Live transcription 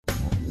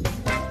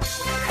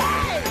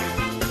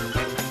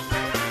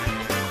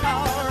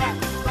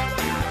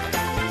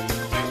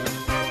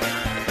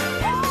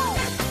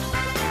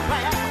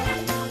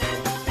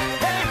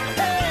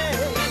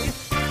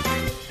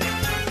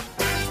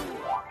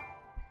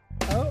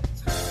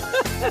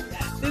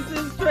This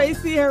is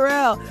Tracy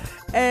Harrell,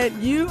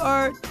 and you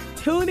are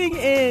tuning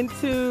in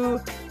to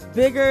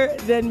Bigger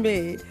Than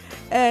Me.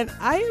 And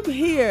I am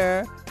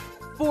here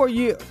for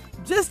you.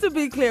 Just to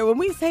be clear, when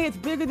we say it's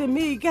bigger than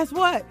me, guess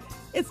what?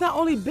 It's not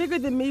only bigger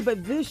than me,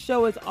 but this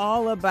show is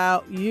all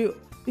about you.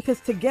 Because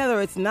together,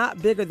 it's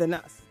not bigger than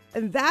us.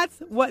 And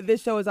that's what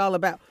this show is all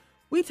about.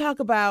 We talk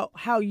about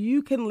how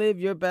you can live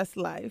your best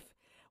life.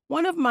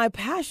 One of my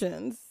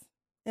passions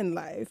in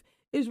life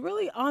is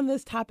really on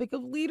this topic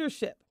of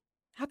leadership.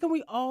 How can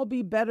we all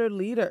be better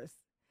leaders?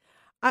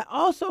 I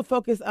also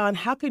focus on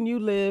how can you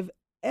live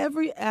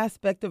every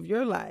aspect of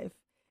your life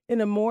in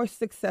a more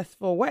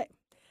successful way.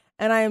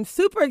 And I am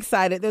super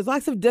excited. There's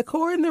lots of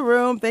decor in the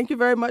room. Thank you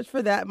very much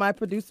for that. My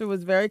producer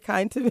was very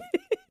kind to me.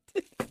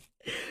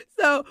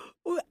 So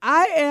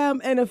I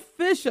am an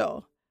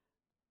official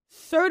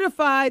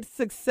certified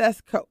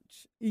success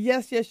coach.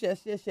 Yes.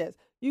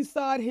 You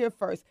saw it here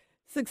first.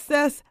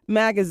 Success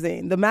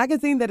Magazine, the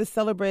magazine that is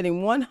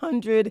celebrating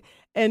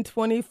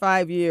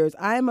 125 years.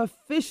 I am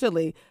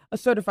officially a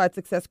certified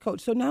success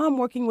coach. So now I'm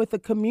working with a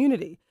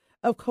community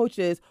of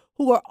coaches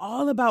who are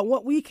all about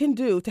what we can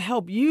do to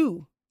help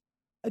you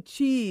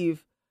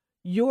achieve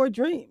your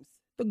dreams,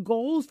 the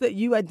goals that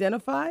you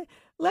identify.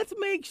 Let's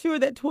make sure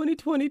that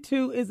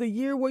 2022 is a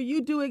year where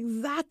you do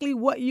exactly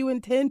what you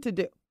intend to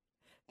do.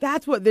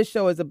 That's what this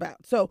show is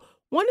about. So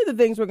one of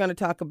the things we're going to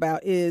talk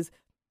about is,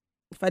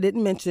 if I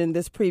didn't mention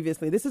this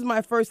previously, this is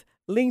my first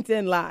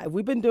LinkedIn Live.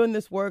 We've been doing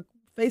this work,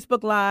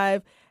 Facebook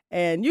Live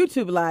and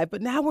YouTube Live,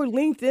 but now we're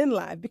LinkedIn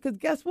Live because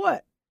guess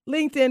what?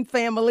 LinkedIn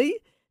family,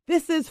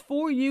 this is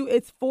for you.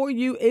 It's for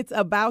you. It's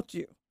about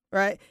you,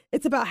 right?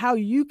 It's about how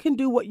you can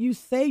do what you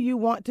say you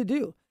want to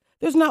do.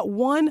 There's not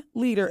one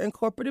leader in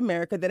corporate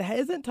America that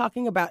isn't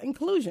talking about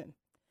inclusion,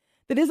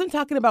 that isn't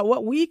talking about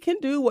what we can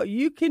do, what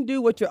you can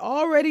do, what you're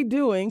already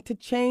doing to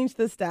change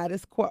the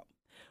status quo.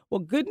 Well,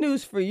 good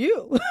news for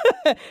you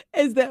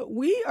is that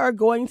we are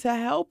going to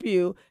help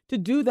you to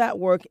do that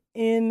work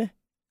in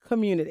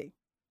community.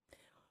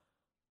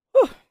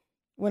 Whew.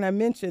 When I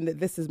mentioned that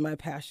this is my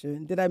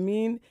passion, did I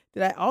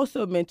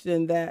also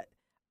mention that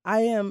I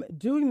am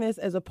doing this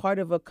as a part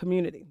of a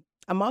community?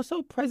 I'm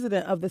also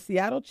president of the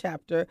Seattle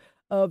chapter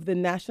of the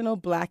National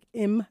Black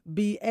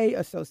MBA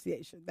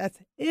Association. That's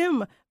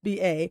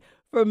MBA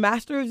for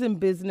Masters in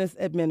Business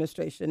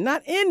Administration,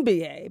 not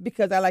NBA,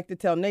 because I like to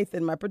tell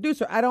Nathan, my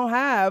producer, I don't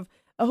have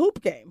a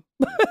hoop game,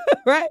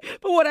 right?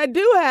 But what I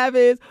do have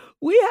is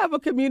we have a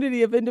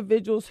community of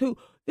individuals who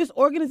this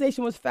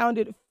organization was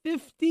founded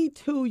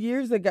 52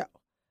 years ago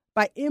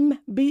by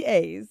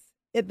MBAs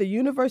at the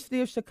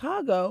University of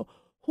Chicago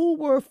who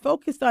were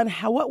focused on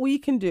what we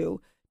can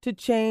do to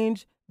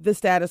change the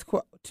status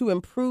quo, to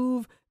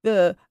improve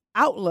the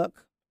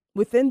outlook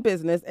within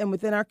business and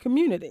within our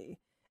community.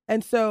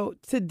 And so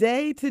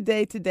today,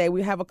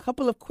 we have a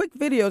couple of quick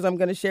videos I'm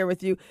going to share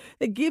with you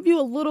that give you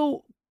a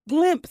little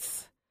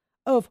glimpse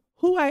of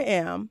who I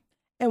am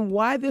and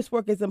why this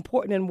work is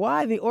important and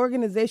why the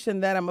organization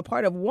that I'm a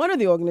part of, one of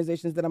the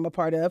organizations that I'm a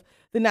part of,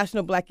 the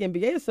National Black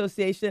MBA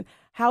Association,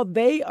 how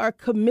they are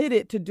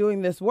committed to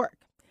doing this work.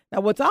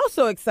 Now, what's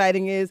also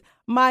exciting is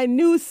my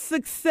new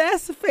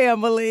success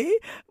family,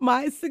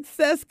 my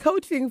success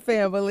coaching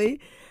family,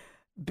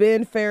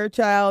 Ben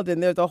Fairchild,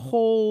 and there's a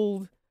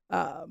whole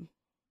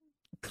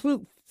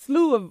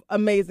slew of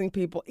amazing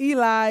people,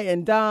 Eli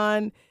and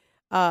Don.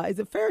 Is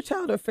it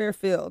Fairchild or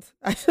Fairfield?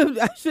 I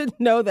should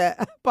know that.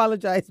 I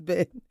apologize,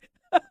 Ben,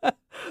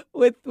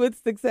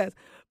 with success.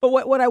 But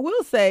what I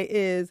will say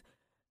is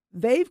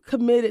they've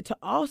committed to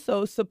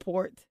also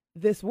support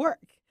this work.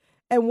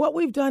 And what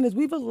we've done is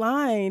we've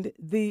aligned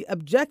the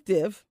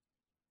objective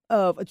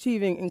of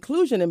achieving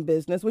inclusion in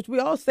business, which we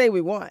all say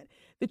we want.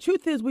 The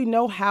truth is we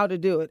know how to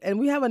do it. And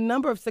we have a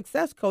number of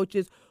success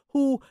coaches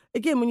who,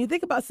 again, when you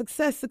think about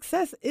success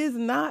is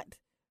not,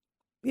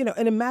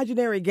 an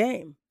imaginary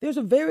game. There's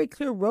a very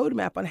clear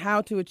roadmap on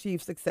how to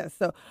achieve success.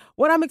 So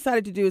what I'm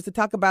excited to do is to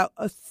talk about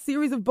a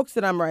series of books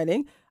that I'm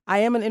writing. I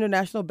am an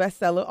international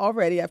bestseller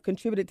already. I've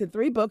contributed to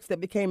 3 books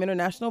that became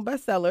international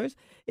bestsellers: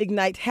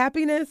 Ignite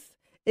Happiness,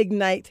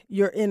 Ignite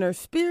Your Inner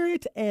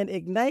Spirit, and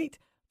Ignite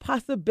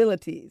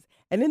Possibilities.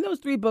 And in those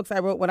 3 books, I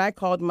wrote what I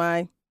called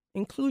my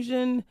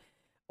inclusion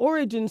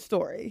origin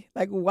story.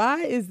 Like,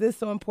 why is this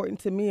so important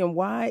to me, and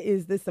why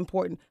is this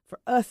important for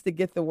us to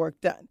get the work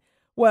done?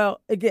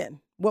 Well, again,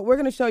 what we're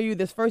going to show you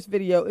this first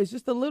video is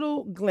just a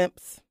little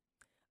glimpse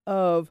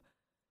of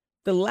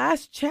the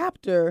last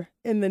chapter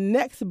in the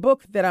next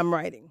book that I'm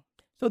writing.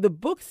 So the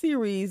book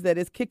series that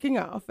is kicking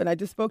off, and I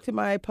just spoke to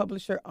my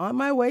publisher on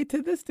my way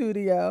to the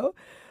studio,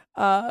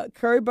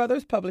 Curry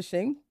Brothers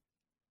Publishing.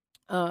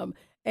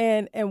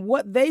 And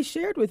what they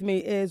shared with me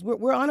is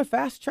we're on a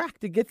fast track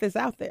to get this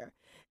out there.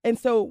 And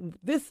so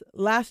this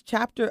last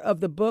chapter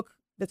of the book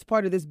that's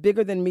part of this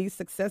Bigger Than Me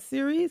success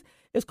series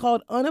is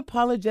called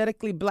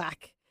Unapologetically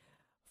Black: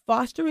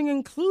 Fostering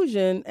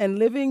Inclusion and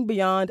Living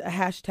Beyond a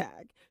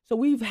Hashtag. So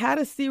we've had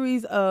a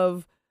series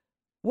of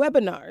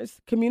webinars,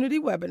 community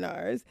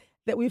webinars,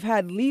 that we've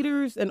had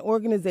leaders and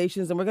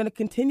organizations, and we're going to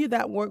continue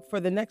that work for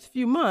the next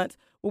few months,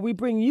 where we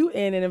bring you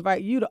in and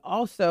invite you to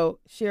also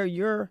share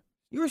your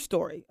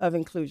story of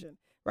inclusion,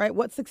 right?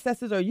 What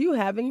successes are you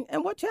having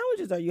and what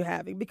challenges are you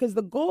having? Because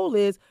the goal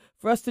is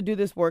for us to do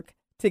this work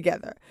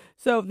together.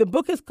 So the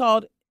book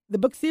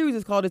series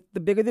is called The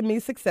Bigger Than Me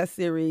Success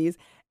Series,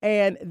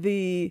 and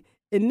the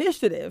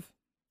initiative,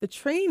 the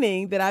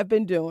training that I've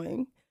been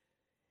doing,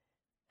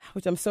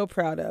 which I'm so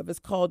proud of, is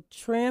called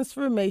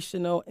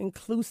Transformational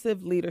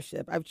Inclusive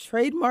Leadership. I've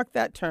trademarked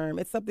that term.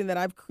 It's something that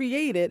I've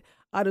created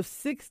out of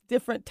 6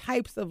 different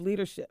types of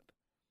leadership.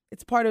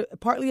 It's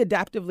partly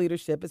adaptive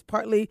leadership. It's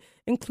partly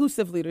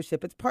inclusive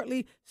leadership. It's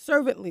partly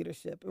servant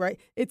leadership, right?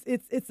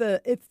 It's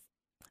a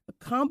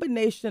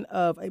combination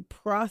of a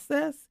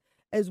process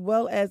as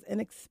well as an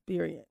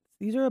experience.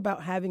 These are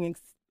about having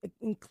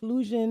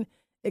inclusion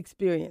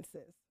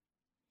experiences.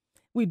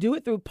 We do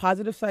it through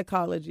positive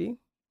psychology.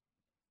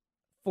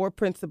 4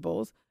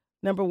 principles.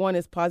 Number 1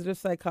 is positive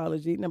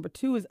psychology. Number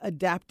 2 is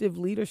adaptive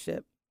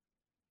leadership,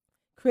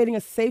 creating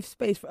a safe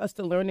space for us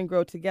to learn and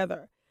grow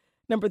together.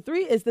 Number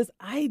 3 is this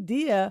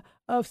idea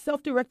of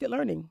self-directed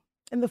learning.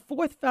 And the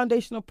 4th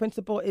foundational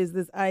principle is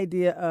this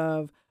idea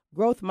of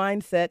growth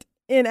mindset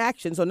in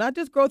action. So not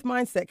just growth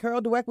mindset.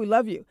 Carol Dweck, we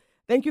love you.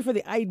 Thank you for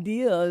the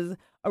ideas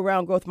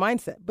around growth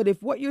mindset. But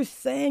if what you're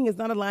saying is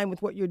not aligned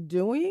with what you're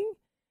doing,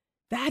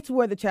 that's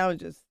where the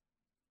challenges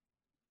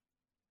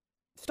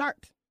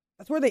start.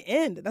 That's where they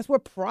end. That's where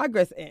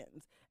progress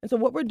ends. And so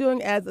what we're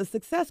doing as a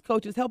success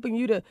coach is helping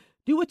you to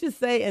do what you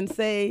say and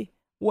say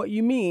what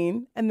you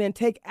mean, and then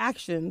take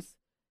actions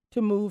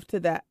to move to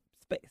that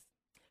space.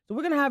 So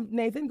we're going to have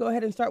Nathan go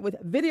ahead and start with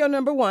video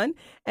number 1.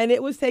 And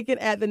it was taken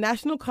at the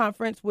national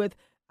conference with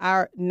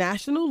our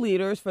national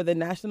leaders for the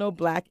National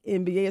Black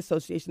MBA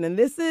Association. And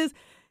it's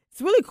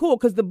really cool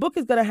because the book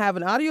is going to have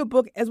an audio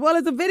book as well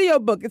as a video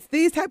book. It's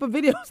these type of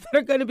videos that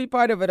are going to be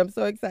part of it. I'm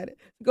so excited.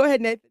 Go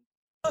ahead, Nathan.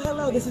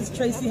 Hello, this is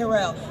Tracy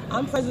Harrell.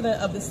 I'm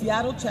president of the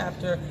Seattle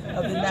chapter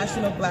of the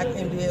National Black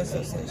MBA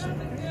Association.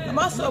 I'm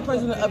also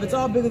president of It's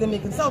All Bigger Than Me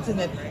Consulting,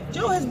 and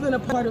Joe has been a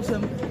part of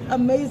some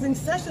amazing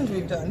sessions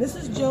we've done. This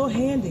is Joe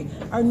Handy,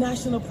 our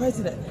national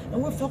president,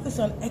 and we're focused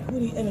on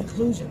equity and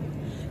inclusion.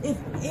 If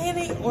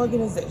any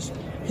organization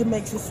can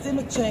make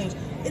systemic change,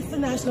 it's the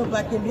National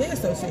Black MBA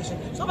Association.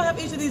 So I'm going to have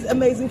each of these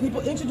amazing people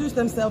introduce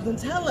themselves and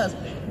tell us,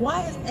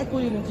 why is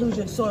equity and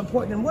inclusion so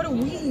important, and what are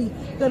we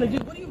going to do?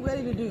 What are you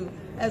ready to do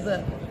as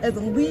a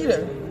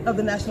leader of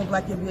the National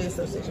Black MBA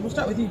Association? We'll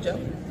start with you, Joe.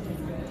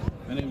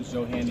 My name is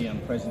Joe Handy. I'm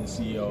President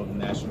and CEO of the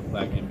National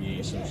Black MBA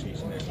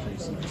Association, as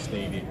Tracy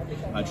stated.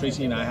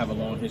 Tracy and I have a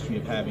long history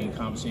of having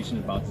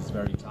conversations about this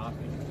very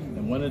topic.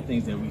 And one of the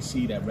things that we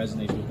see that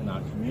resonates within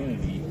our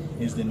community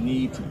is the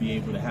need to be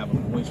able to have a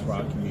voice for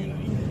our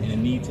community, and the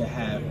need to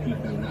have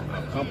people,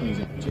 our companies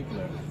in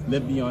particular,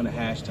 live beyond the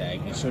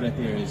hashtag, and so that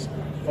there is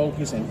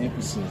focus and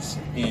emphasis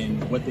in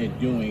what they're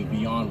doing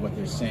beyond what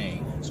they're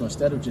saying. So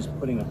instead of just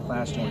putting a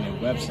plaster on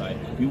their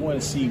website, we want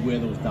to see where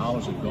those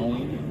dollars are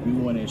going. We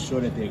want to ensure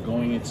that they're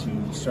going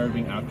into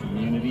serving our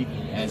community,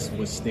 as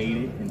was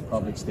stated in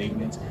public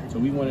statements. So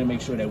we want to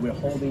make sure that we're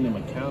holding them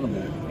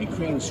accountable and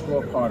creating a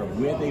scorecard of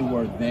where they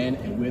were then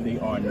and where they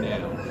are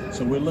now.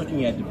 So we're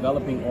looking at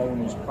developing all of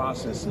those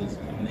processes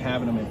and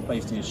having them in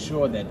place to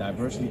ensure that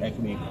diversity,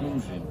 equity, and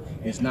inclusion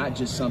is not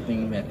just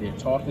something that they're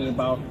talking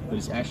about, but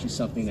it's actually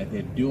something that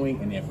they're doing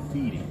and they're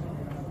feeding.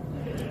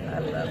 I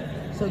love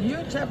it. So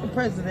you're chapter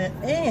president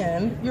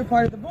and you're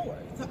part of the board.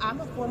 So I'm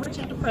a former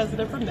chapter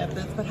president for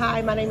Memphis, but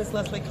hi, my name is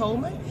Leslie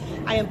Coleman.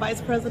 I am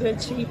Vice President,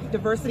 Chief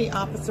Diversity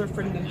Officer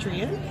for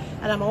Nutrien,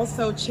 and I'm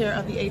also chair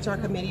of the HR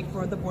committee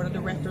for the Board of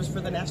Directors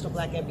for the National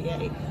Black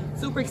MBA.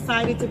 Super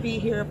excited to be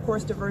here. Of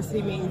course,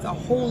 diversity means a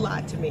whole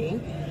lot to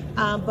me.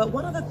 But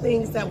one of the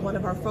things that one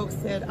of our folks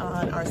said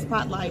on our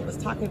spotlight was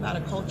talking about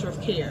a culture of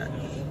care.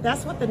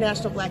 That's what the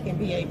National Black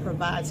MBA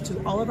provides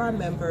to all of our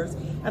members,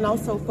 and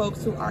also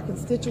folks who are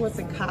constituents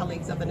and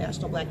colleagues of the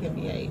National Black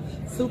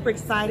MBA. Super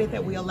excited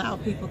that we allow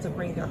people to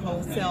bring their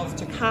whole selves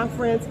to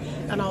conference,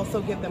 and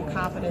also give them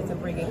confidence in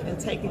bringing and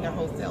taking their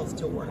whole selves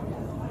to work.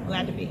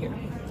 Glad to be here.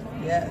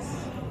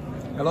 Yes.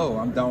 Hello,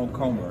 I'm Donald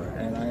Comer,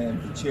 and I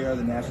am the chair of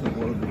the National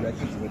Board of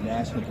Directors of the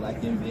National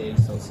Black MBA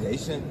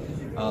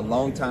Association, a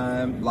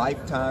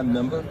lifetime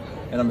member,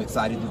 and I'm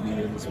excited to be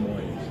here this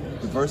morning.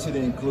 Diversity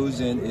and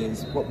inclusion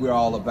is what we're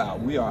all about.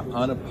 We are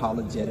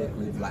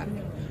unapologetically black,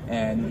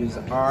 and it is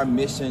our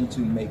mission to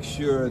make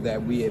sure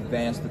that we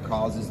advance the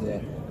causes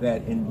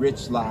that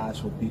enrich lives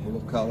for people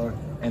of color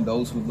and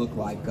those who look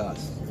like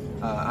us.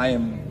 I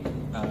am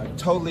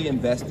totally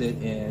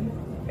invested in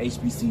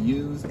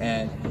HBCUs,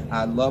 and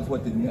I love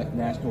what the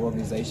national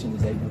organization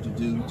is able to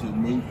do to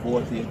move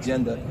forward the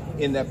agenda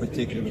in that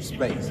particular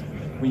space.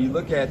 When you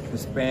look at the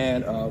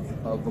span of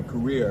a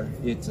career,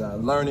 it's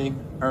learning,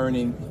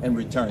 earning, and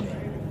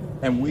returning.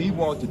 And we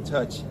want to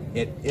touch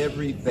at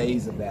every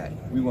phase of that.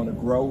 We want to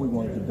grow, we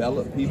want to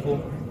develop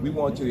people, we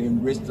want to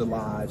enrich the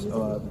lives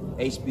of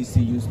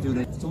HBCU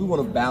students. So we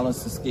want to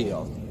balance the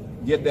scale,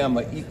 give them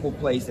an equal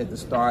place at the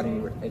start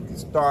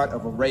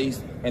of a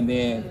race, and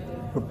then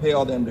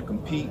propel them to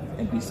compete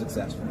and be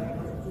successful.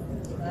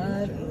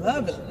 I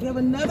love it. We have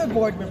another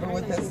board member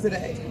with us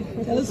today.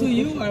 Tell us who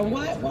you are.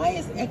 Why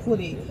is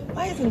equity,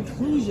 why is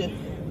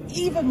inclusion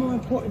even more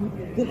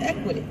important than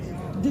equity?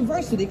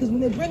 Diversity, because when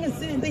they bring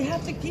us in, they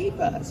have to keep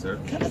us. Sir.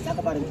 Let's talk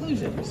about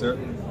inclusion. Sir,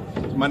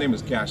 my name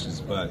is Cassius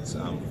Butts.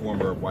 I'm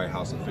former White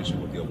House official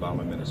with the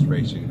Obama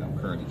administration. I'm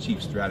currently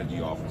Chief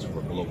Strategy Officer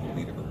for Global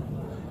Leader Group.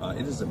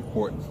 It is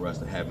important for us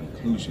to have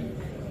inclusion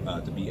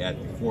to be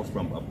at the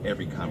forefront of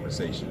every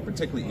conversation,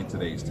 particularly in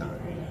today's time.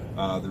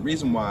 The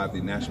reason why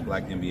the National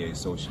Black MBA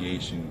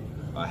Association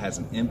has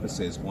an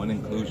emphasis on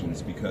inclusion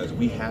is because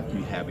we have to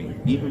have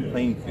an even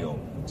playing field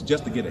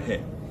just to get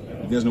ahead.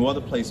 There's no other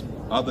place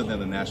other than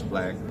the National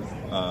Black,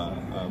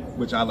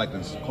 which I like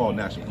to call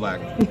National Black.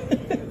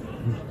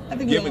 I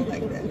think we all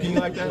like that. Can you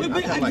like that?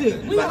 I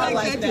do. We all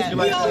like that.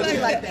 We all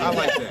like that. I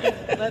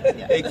like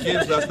that. It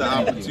gives us the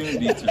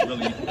opportunity to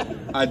really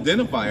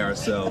identify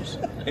ourselves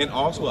and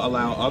also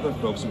allow other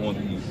folks on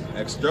the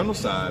external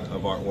side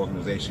of our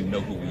organization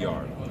know who we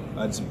are.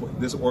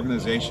 This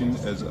organization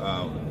has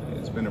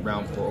been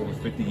around for over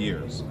 50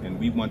 years, and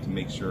we want to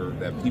make sure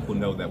that people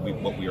know that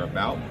what we are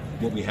about,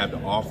 what we have to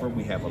offer.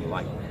 We have a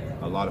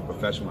lot of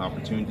professional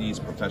opportunities,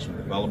 professional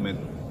development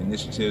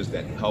initiatives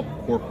that help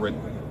corporate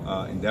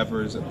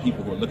endeavors and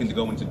people who are looking to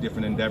go into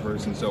different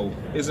endeavors. And so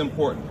it's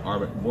important.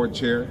 Our board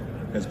chair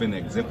has been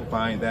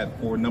exemplifying that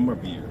for a number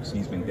of years.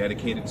 He's been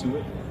dedicated to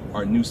it.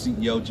 Our new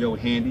CEO, Joe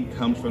Handy,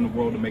 comes from the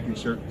world of making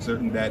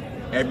certain that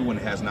everyone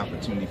has an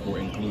opportunity for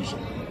inclusion,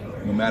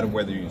 no matter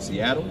whether you're in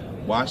Seattle,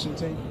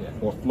 Washington,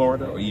 or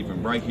Florida, or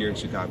even right here in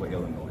Chicago,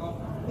 Illinois.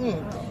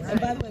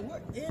 And by the way,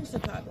 we're in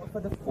Chicago for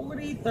the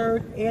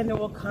 43rd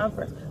annual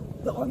conference.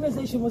 The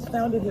organization was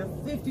founded here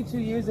 52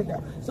 years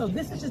ago. So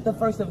this is just the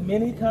first of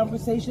many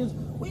conversations.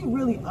 We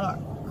really are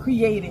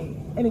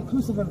creating an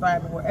inclusive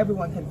environment where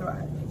everyone can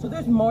thrive. So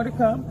there's more to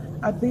come.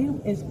 Our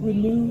theme is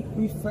renew,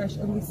 refresh,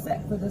 and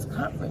reset for this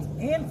conference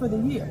and for the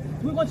year.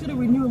 We want you to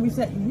renew and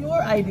reset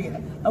your idea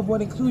of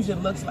what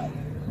inclusion looks like.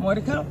 More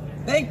to come.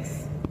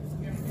 Thanks.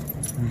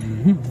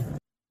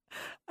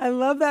 I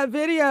love that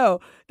video.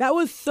 That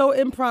was so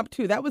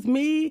impromptu. That was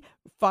me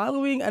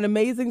following an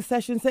amazing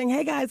session saying,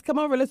 hey guys, come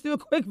over, let's do a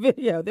quick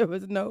video. There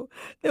was no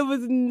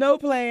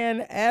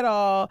plan at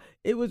all.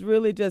 It was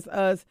really just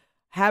us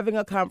having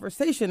a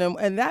conversation.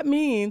 And that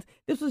means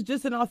this was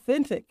just an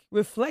authentic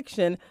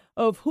reflection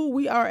of who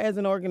we are as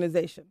an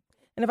organization.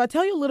 And if I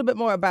tell you a little bit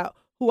more about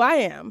who I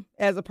am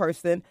as a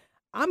person,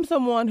 I'm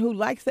someone who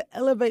likes to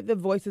elevate the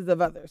voices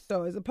of others.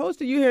 So as opposed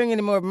to you hearing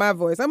any more of my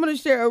voice, I'm going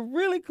to share a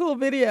really cool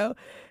video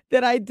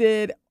that I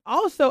did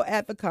also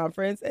at the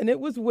conference. And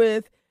it was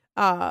with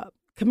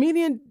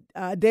comedian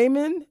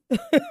Damon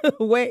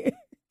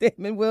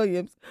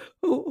Williams,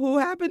 who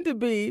happened to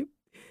be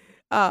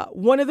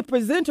one of the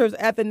presenters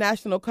at the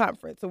national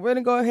conference. So we're going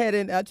to go ahead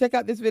and check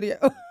out this video.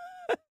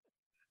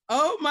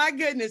 Oh my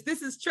goodness.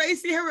 This is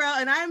Tracy Harrell,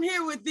 and I am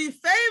here with the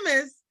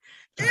famous,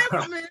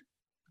 infamous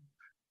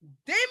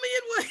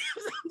Damon Williams.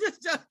 I'm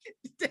just joking.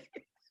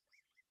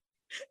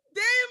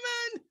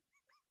 Damon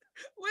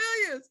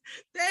Williams.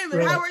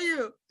 Damon, how are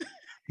you?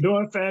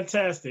 Doing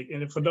fantastic.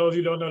 And for those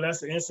who don't know,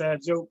 that's an inside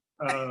joke.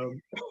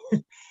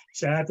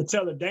 So I have to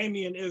tell her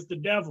Damien is the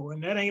devil,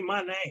 and that ain't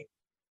my name.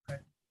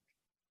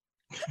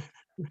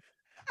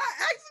 I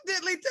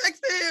accidentally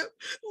texted him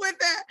with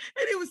that,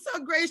 and he was so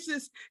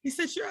gracious. He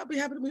said, sure, I'll be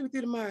happy to meet with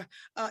you tomorrow.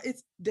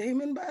 It's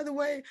Damon, by the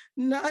way,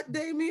 not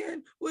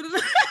Damien.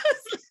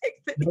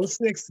 No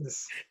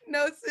sixes.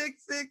 No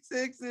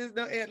sixes,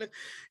 no antler.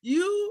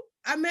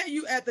 I met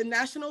you at the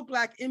National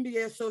Black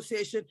MBA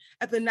Association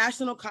at the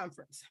national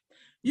conference.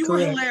 You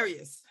Correct. Were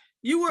hilarious.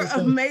 You were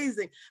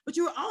amazing, but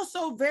you were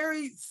also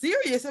very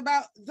serious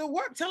about the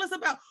work. Tell us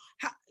about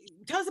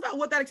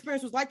what that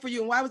experience was like for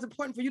you and why it was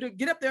important for you to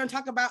get up there and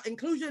talk about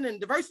inclusion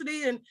and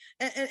diversity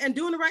and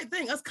doing the right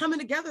thing, us coming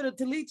together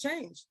to lead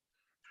change.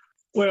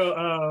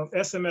 Well,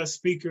 SMS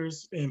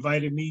Speakers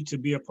invited me to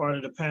be a part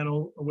of the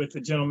panel with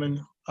a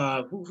gentleman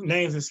whose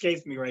names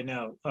escapes me right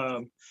now.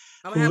 I'm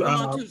gonna have him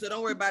on too, so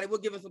don't worry about it. We'll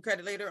give him some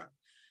credit later on.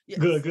 Yes.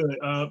 Good.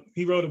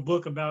 He wrote a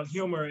book about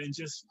humor and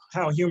just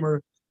how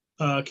humor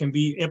can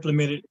be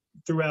implemented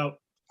throughout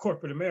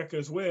corporate America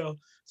as well.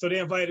 So they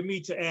invited me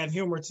to add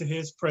humor to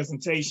his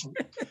presentation.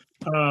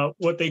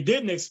 What they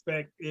didn't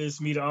expect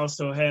is me to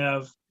also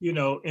have,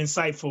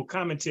 insightful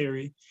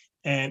commentary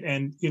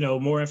and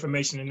more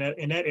information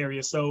in that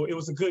area. So it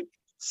was a good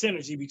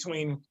synergy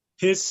between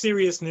his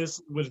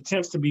seriousness with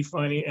attempts to be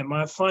funny and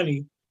my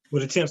funny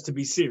with attempts to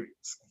be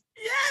serious.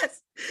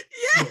 Yes.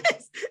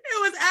 It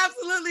was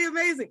absolutely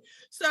amazing.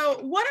 So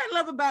what I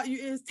love about you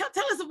is tell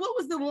us what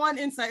was the one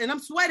insight, and I'm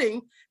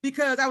sweating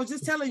because I was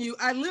just telling you,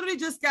 I literally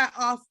just got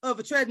off of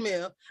a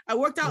treadmill. I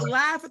worked out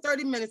live for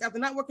 30 minutes after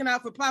not working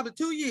out for probably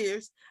 2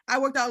 years. I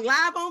worked out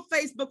live on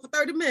Facebook for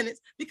 30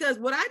 minutes because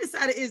what I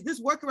decided is this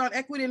work around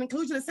equity and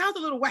inclusion, it sounds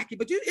a little wacky,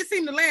 but it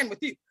seemed to land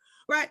with you,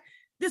 right?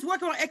 This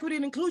work around equity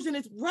and inclusion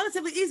is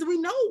relatively easy. We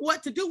know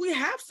what to do. We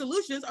have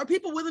solutions. Are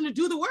people willing to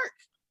do the work?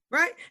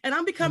 right? And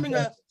I'm becoming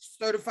a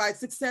certified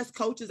success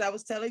coach, as I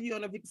was telling you. I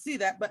don't know if you can see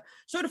that, but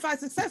certified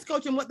success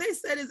coach. And what they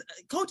said is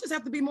coaches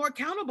have to be more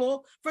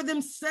accountable for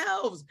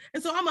themselves.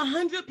 And so I'm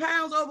 100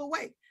 pounds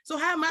overweight. So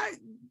how am I,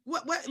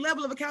 what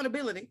level of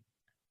accountability?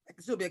 I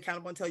can still be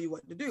accountable and tell you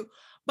what to do,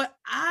 but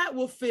I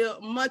will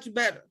feel much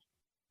better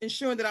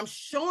ensuring that I'm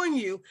showing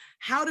you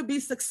how to be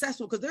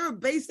successful, because there are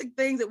basic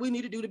things that we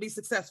need to do to be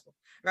successful,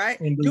 right?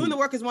 Indeed. Doing the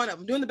work is one of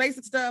them. Doing the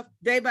basic stuff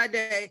day by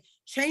day,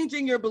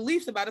 changing your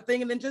beliefs about a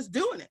thing, and then just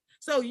doing it.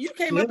 So you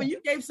came up and you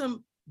gave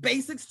some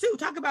basics too.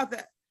 Talk about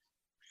that.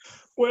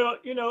 Well,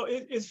 you know,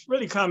 it's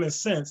really common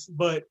sense,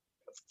 but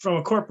from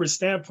a corporate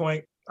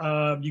standpoint,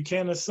 you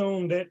can't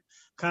assume that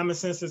common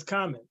sense is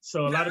common.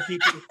 So a lot of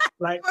people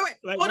wait,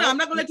 hold on. I'm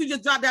not gonna let you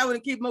just drop that one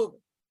and keep moving.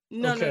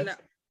 No.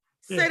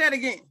 Say that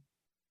again.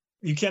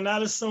 You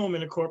cannot assume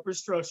in a corporate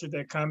structure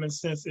that common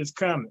sense is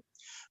common.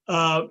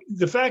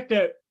 The fact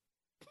that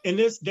in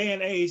this day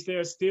and age, there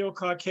are still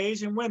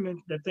Caucasian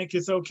women that think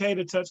it's okay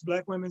to touch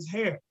Black women's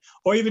hair,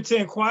 or even to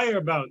inquire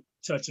about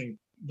touching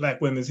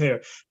Black women's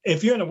hair.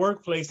 If you're in a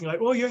workplace and you're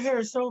like, oh, your hair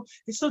is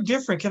it's so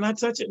different. Can I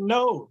touch it?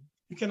 No,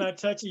 you cannot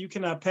touch it. You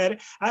cannot pat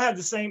it. I have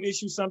the same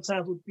issue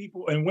sometimes with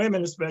people, and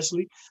women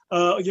especially.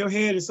 Your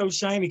hair is so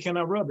shiny. Can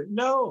I rub it?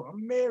 No,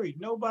 I'm married.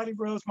 Nobody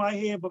rubs my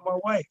hair but my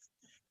wife.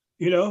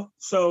 You know,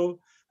 so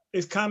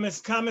it's common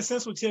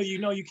sense will tell you,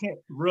 no, you can't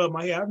rub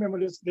my hair. I remember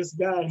this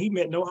guy, and he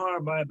meant no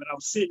harm by it, but I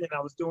was sitting and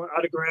I was doing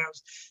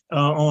autographs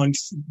on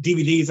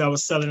DVDs I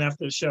was selling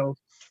after the show,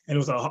 and it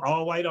was an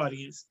all-white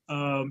audience,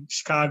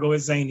 Chicago at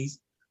Zanies.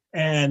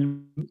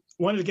 And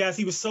one of the guys,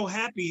 he was so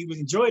happy, he was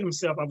enjoying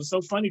himself. I was so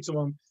funny to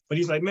him, but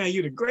he's like, man,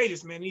 you're the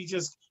greatest, man. He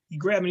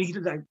grabbed me, and he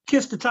like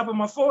kissed the top of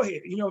my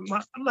forehead. You know,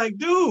 I'm like,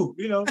 dude,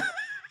 you know,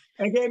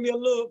 and gave me a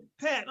little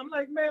pat. I'm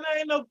like, man, I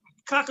ain't no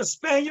Cocker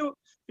Spaniel.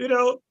 You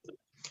know,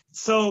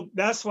 so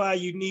that's why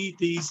you need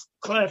these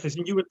classes.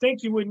 And you would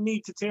think you wouldn't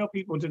need to tell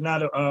people to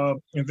not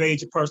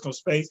invade your personal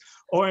space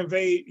or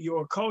invade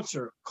your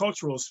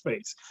cultural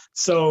space.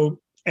 So,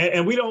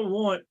 and we don't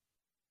want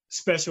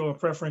special or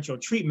preferential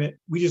treatment.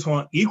 We just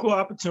want equal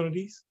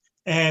opportunities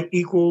and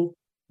equal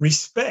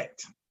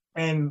respect.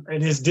 And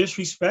it's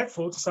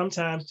disrespectful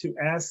sometimes to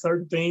ask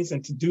certain things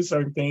and to do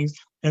certain things.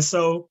 And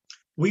so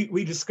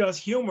we discuss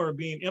humor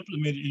being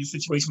implemented in a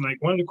situation like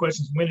one of the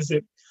questions, when is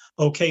it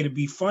okay to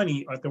be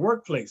funny at the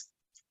workplace?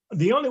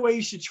 The only way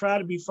you should try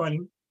to be funny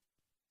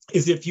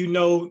is if you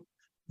know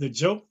the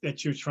joke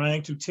that you're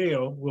trying to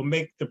tell will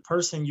make the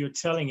person you're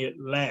telling it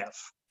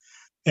laugh.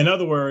 In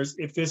other words,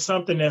 if it's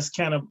something that's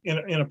kind of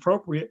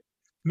inappropriate,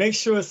 make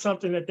sure it's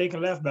something that they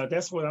can laugh about.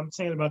 That's what I'm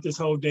saying about this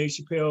whole Dave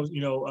Chappelle,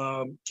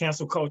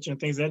 cancel culture and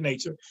things of that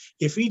nature.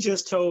 If he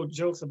just told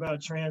jokes about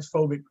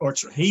transphobic, or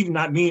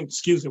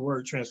excuse the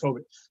word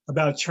transphobic,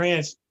 about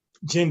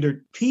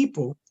transgendered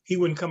people, he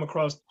wouldn't come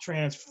across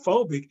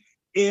transphobic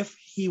if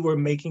he were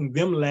making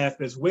them laugh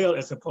as well,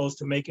 as opposed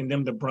to making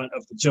them the brunt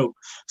of the joke.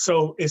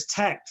 So it's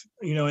tact,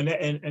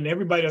 and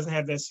everybody doesn't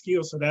have that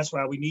skill. So that's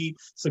why we need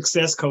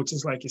success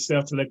coaches like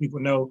yourself to let people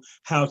know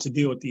how to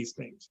deal with these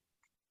things.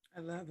 I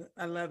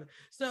love it.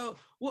 So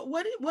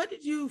what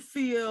did you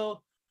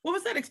feel? What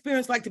was that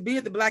experience like to be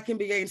at the Black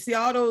MBA and see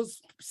all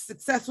those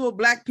successful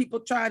Black people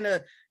trying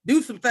to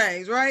do some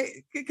things, right?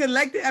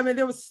 Collected. I mean,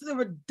 there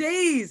were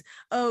days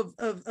of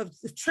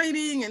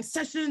training and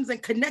sessions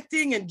and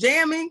connecting and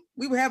jamming.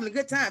 We were having a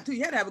good time too.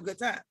 You had to have a good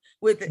time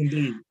with it.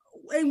 Indeed.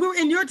 And we were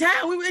in your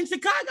town. We were in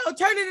Chicago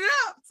turning it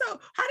up. So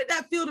how did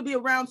that feel to be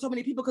around so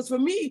many people? Because for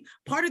me,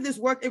 part of this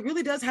work, it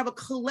really does have a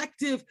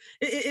collective,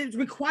 it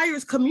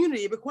requires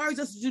community. It requires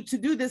us to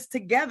do this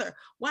together.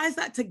 Why is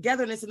that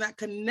togetherness and that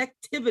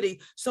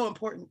connectivity so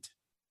important?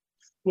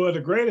 Well,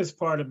 the greatest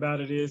part about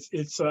it is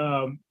it's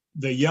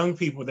the young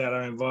people that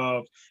are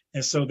involved.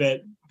 And so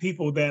that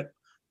people that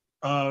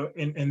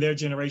in their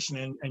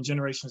generation and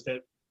generations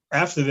that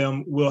after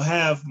them will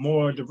have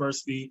more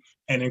diversity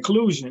and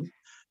inclusion.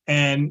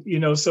 And,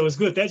 so it's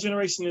good. That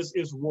generation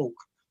is woke,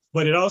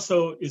 but it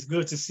also is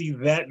good to see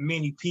that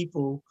many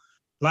people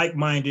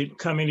like-minded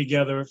coming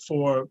together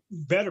for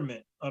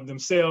betterment of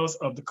themselves,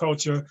 of the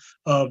culture,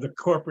 of the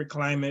corporate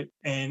climate,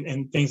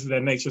 and things of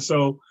that nature.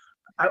 So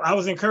I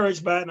was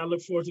encouraged by it, and I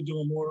look forward to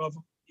doing more of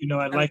them.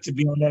 I'd like to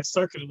be on that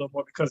circuit a little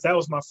more, because that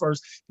was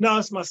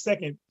it's my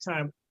second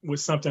time with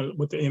something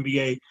with the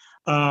NBA.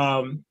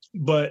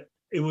 But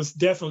it was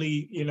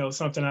definitely,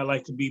 something I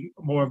like to be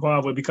more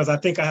involved with, because I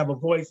think I have a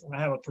voice and I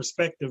have a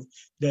perspective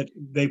that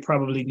they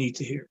probably need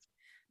to hear.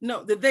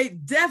 No, that they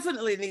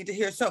definitely need to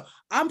hear. So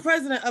I'm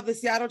president of the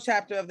Seattle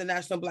chapter of the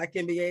National Black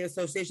MBA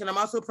Association. I'm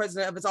also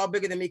president of It's All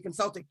Bigger Than Me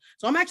Consulting.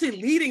 So I'm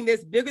actually leading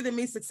this Bigger Than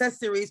Me Success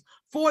Series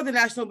for the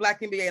National Black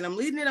MBA, and I'm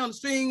leading it on a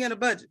string and a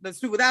budget,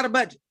 without a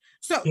budget.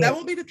 So that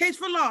won't be the case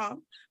for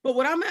long. But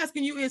what I'm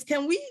asking you is,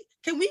 can we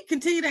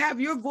continue to have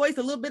your voice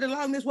a little bit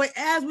along this way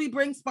as we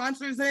bring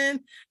sponsors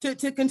in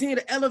to continue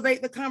to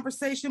elevate the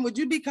conversation? Would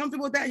you be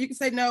comfortable with that? You can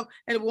say no,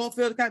 and it won't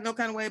feel no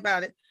kind of way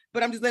about it.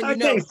 But I'm just letting you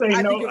know.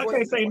 I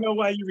can't say no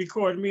while you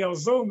record me on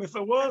Zoom if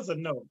it was a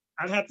no.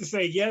 I'd have to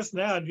say yes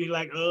now. I'd be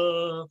like,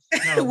 no,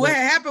 what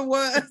happened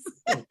was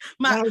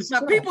my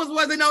peoples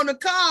wasn't on the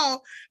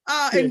call,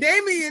 and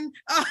Damien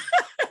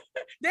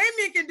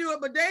can do it,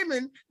 but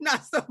Damon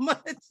not so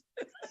much.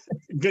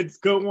 Good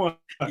one.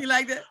 You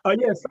like that?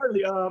 Yeah,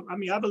 certainly. I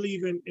mean, I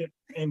believe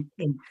in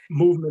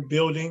movement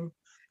building,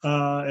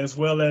 as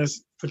well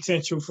as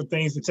potential for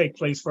things to take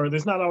place further.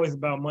 It's not always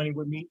about money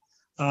with me.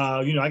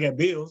 I got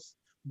bills.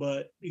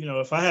 But,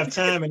 if I have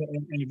time and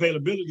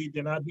availability,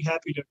 then I'd be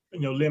happy to,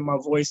 lend my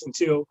voice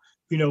until,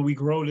 we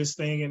grow this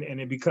thing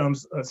and it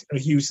becomes a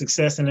huge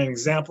success and an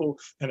example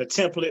and a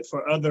template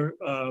for other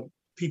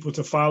people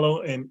to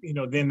follow. And,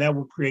 then that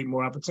will create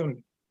more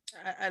opportunity.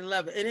 I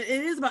love it. And it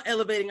is about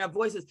elevating our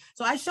voices.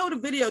 So I showed a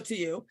video to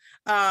you.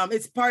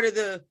 It's part of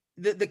the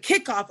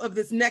kickoff of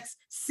this next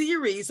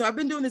series. So I've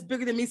been doing this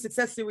Bigger Than Me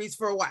Success series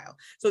for a while.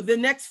 So the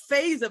next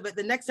phase of it,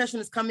 the next session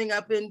is coming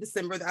up in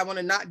December. I want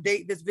to not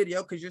date this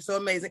video because you're so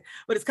amazing,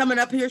 but it's coming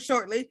up here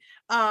shortly.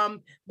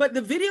 But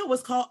the video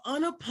was called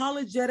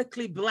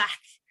Unapologetically Black: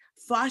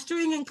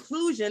 Fostering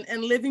Inclusion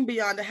and Living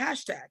Beyond a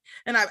Hashtag.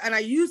 And I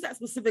use that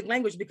specific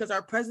language because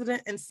our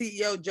president and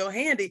CEO, Joe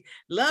Handy,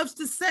 loves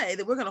to say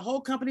that we're going to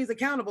hold companies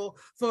accountable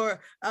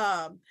for,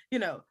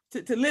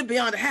 to live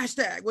beyond a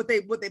hashtag, what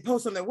they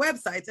post on their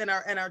websites. And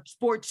our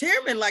board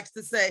chairman likes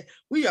to say,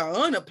 we are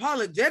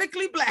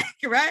unapologetically Black,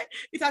 right?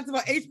 He talks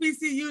about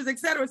HBCUs, et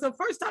cetera. So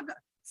first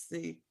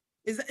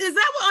is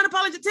that what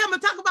unapologetic? Tell me,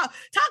 talk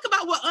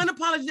about what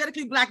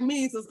unapologetically Black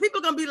means. So people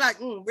are going to be like,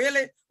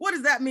 really? What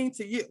does that mean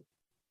to you?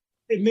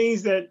 It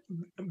means that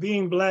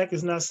being Black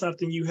is not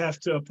something you have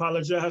to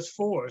apologize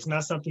for. It's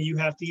not something you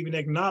have to even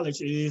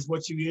acknowledge. It is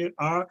what you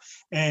are,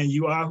 and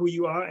you are who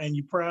you are, and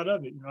you're proud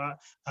of it.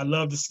 I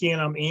love the skin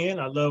I'm in.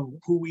 I love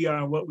who we are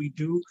and what we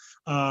do.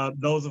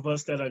 Those of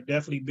us that are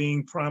definitely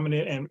being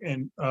prominent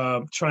and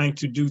trying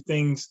to do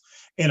things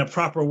in a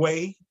proper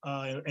way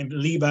and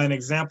lead by an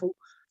example.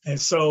 And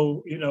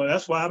so,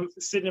 that's why I'm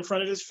sitting in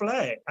front of this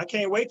flag. I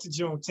can't wait to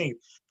Juneteenth.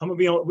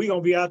 We're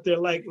gonna be out there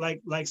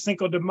like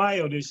Cinco de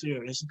Mayo this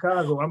year in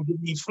Chicago. I'm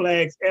getting these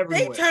flags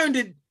everywhere.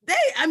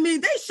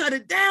 They shut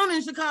it down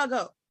in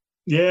Chicago.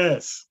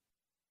 Yes,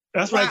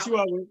 that's right. You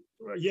all,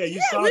 you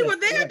saw. We were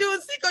there doing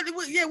Cinco.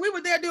 Yeah, we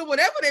were there doing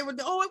whatever they were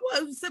doing. Oh,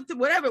 it was September,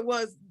 whatever it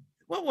was.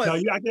 What was? No,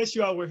 I guess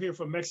you all were here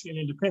for Mexican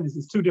independence.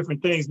 It's two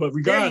different things, but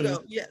regardless, there you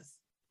go. Yes.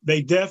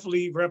 They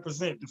definitely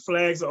represent. The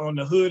flags are on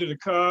the hood of the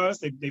cars.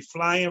 They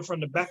fly in from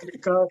the back of the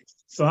car.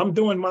 So I'm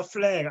doing my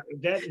flag.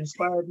 That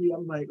inspired me.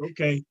 I'm like,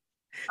 okay,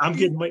 I'm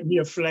getting me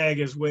a flag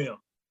as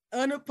well.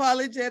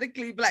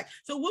 Unapologetically Black.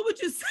 So what would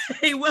you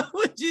say? What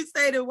would you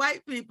say to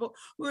white people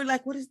who are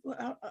like, what does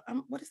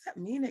that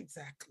mean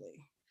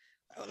exactly?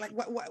 Like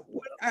what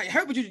I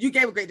heard what you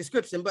gave a great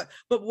description, but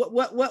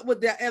what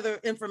would that other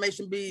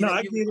information be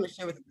that you want to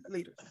share with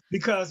leaders?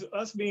 Because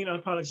us being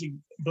unapologetically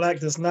Black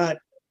does not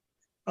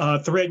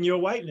threaten your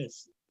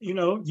whiteness.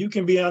 You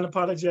can be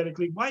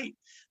unapologetically white,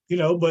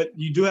 but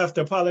you do have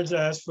to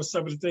apologize for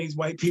some of the things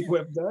white people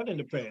have done in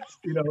the past,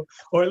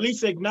 or at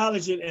least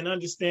acknowledge it and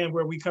understand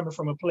where we're coming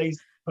from a place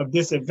of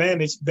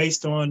disadvantage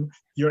based on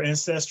your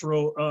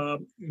ancestral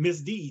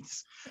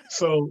misdeeds.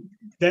 So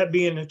that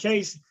being the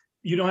case,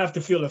 you don't have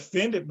to feel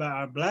offended by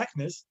our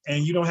Blackness,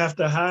 and you don't have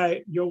to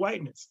hide your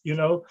whiteness,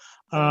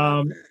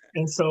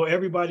 and so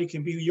everybody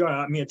can be who you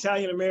are. I mean,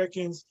 Italian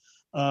Americans,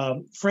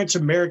 French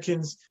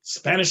Americans,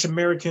 Spanish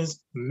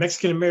Americans,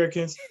 Mexican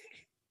Americans,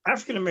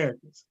 African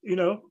Americans,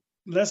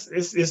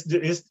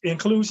 it's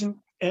inclusion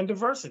and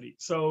diversity.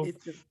 So,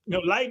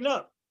 lighten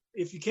up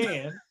if you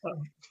can.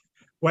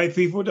 White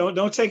people,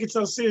 don't take it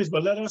so serious,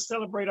 but let us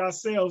celebrate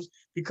ourselves,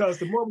 because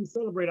the more we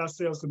celebrate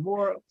ourselves, the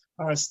more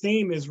our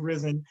esteem is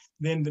risen,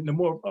 then the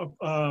more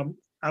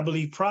I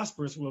believe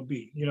prosperous we'll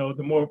be,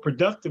 the more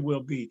productive we'll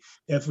be.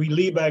 If we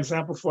lead by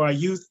example for our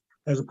youth,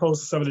 as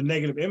opposed to some of the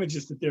negative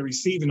images that they're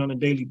receiving on a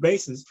daily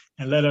basis,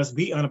 and let us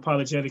be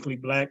unapologetically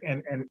Black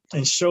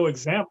and show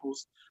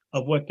examples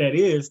of what that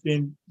is,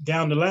 then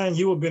down the line,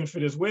 you will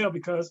benefit as well,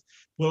 because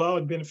we'll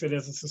all benefit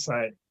as a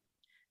society.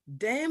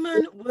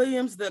 Damon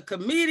Williams, the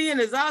comedian,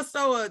 is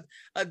also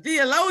a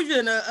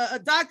theologian, a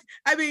doctor.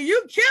 I mean,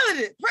 you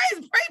killing it.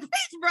 Preach,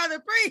 brother,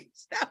 preach.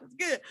 That was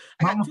good.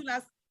 I got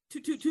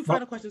two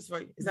final questions for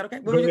you. Is that okay?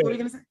 What were you going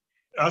to say?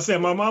 I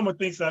said, my mama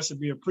thinks I should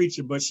be a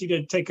preacher, but she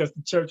didn't take us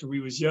to church when we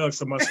was young,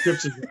 so my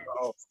scriptures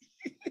are off.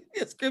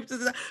 Your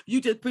scriptures, you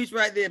just preached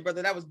right there,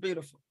 brother. That was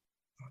beautiful.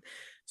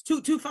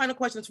 Two final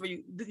questions for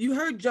you. You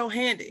heard Joe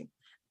Handy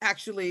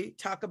actually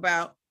talk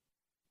about,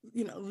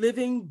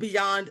 living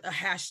beyond a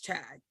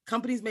hashtag.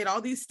 Companies made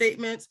all these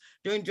statements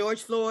during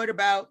George Floyd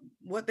about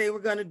what they were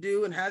going to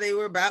do and how they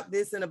were about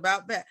this and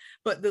about that.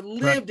 But the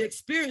lived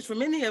experience for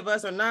many of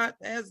us are not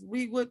as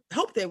we would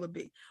hope they would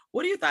be.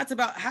 What are your thoughts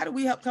about how do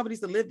we help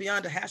companies to live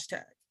beyond a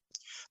hashtag?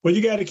 Well,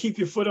 you got to keep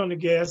your foot on the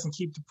gas and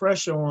keep the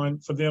pressure on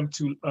for them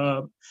to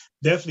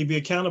definitely be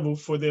accountable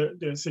for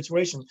their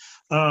situation.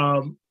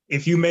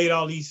 If you made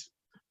all these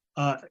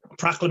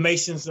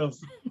proclamations of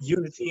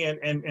unity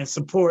and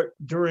support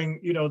during,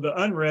 the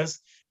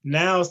unrest,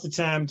 Now's the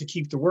time to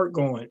keep the work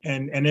going.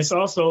 And it's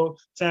also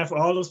time for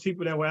all those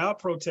people that were out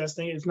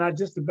protesting. It's not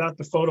just about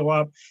the photo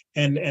op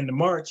and the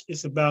march.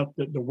 It's about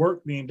the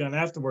work being done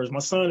afterwards. My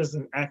son is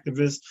an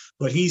activist,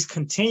 but he's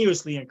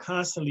continuously and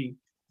constantly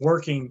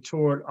working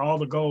toward all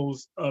the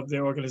goals of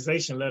their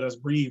organization, Let Us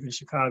Breathe in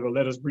Chicago,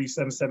 Let Us Breathe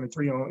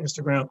 773 on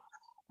Instagram.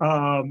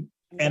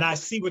 And I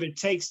see what it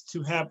takes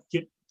to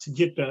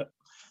get the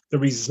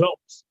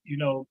results. You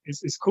know,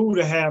 it's cool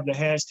to have the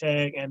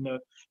hashtag and the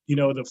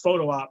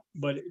photo op,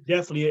 but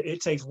definitely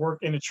it takes work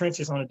in the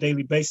trenches on a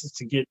daily basis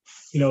to get,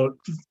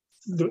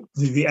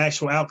 the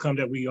actual outcome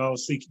that we all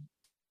seek.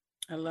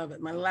 I love it.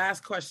 My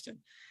last question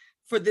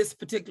for this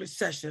particular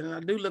session, and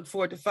I do look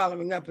forward to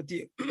following up with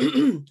you.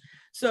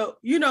 So,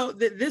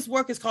 this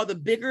work is called the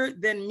Bigger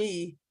Than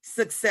Me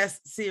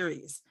Success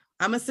Series.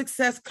 I'm a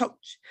success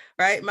coach,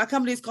 right? My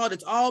company is called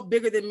It's All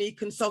Bigger Than Me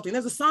Consulting.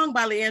 There's a song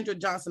by Leandra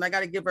Johnson. I got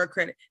to give her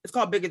credit. It's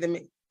called Bigger Than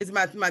Me. It's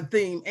my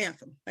theme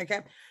anthem,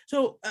 okay?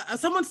 So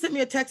someone sent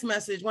me a text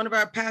message. One of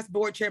our past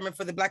board chairmen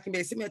for the Black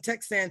MBA sent me a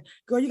text saying,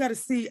 girl, you got to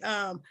see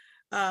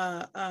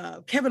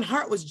Kevin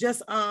Hart was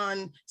just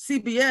on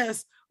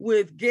CBS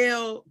with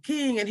Gayle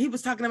King, and he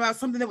was talking about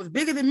something that was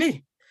bigger than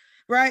me,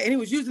 right? And he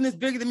was using this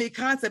bigger than me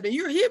concept. And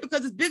you're here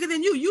because it's bigger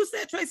than you. You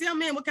said, Tracy,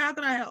 I'm in. How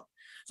can I help?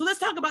 So let's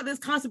talk about this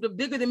concept of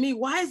bigger than me.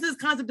 Why is this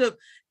concept of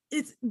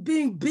it's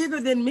being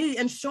bigger than me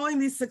and showing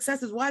these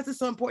successes? Why is this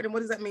so important? And what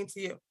does that mean to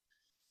you?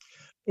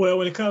 Well,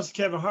 when it comes to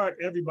Kevin Hart,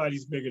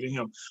 everybody's bigger than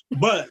him.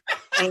 But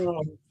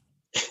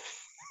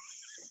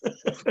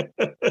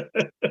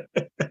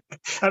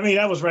I mean,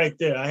 I was right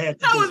there. I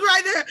was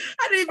right there.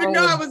 I didn't even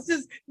know I was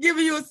just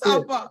giving you a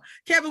softball.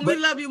 Yeah. Kevin, we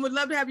love you. Would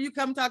love to have you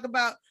come talk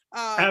about.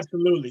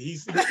 Absolutely.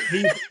 He's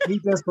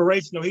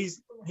inspirational.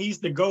 He's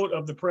the GOAT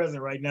of the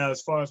present right now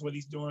as far as what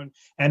he's doing.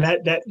 And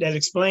that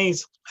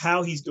explains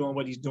how he's doing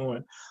what he's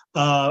doing.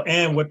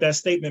 And what that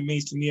statement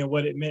means to me and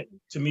what it meant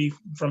to me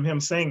from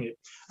him saying it.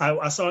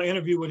 I saw an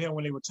interview with him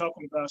when they were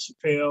talking about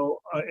Chappelle,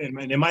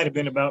 and it might have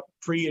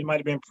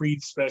been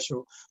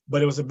pre-special,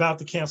 but it was about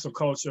the cancel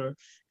culture.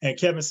 And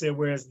Kevin said,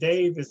 whereas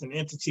Dave is an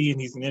entity and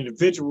he's an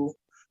individual,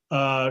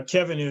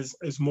 Kevin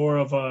is more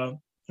of a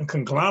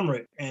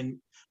conglomerate. And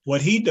what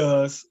he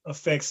does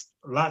affects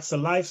lots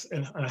of lives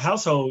and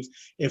households.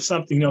 If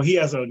something, he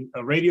has a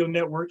radio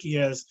network, he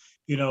has,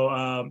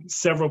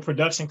 several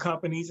production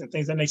companies and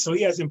things like that. So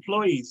he has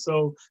employees.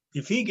 So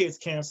if he gets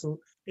canceled,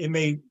 it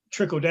may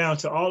trickle down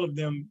to all of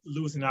them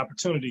losing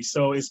opportunities.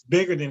 So it's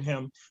bigger than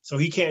him. So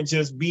he can't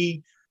just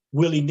be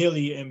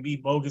willy-nilly and be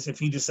bogus. If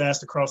he decides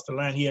to cross the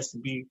line, he has to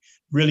be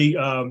really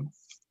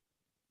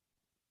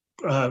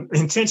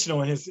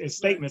intentional in his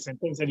statements and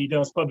things that he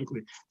does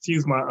publicly.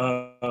 Excuse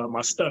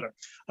my stutter.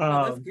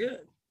 That's good.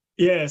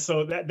 Yeah,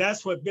 so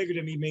that's what bigger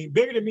than me means.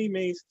 Bigger than me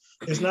means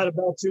it's not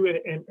about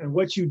you, and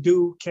what you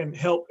do can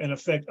help and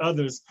affect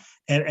others.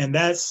 And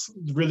that's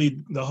really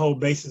the whole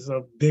basis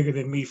of bigger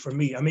than me for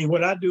me. I mean,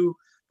 what I do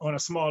on a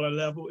smaller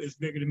level is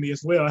bigger than me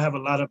as well. I have a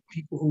lot of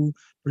people who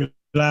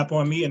rely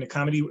upon me in the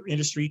comedy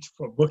industry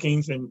for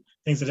bookings and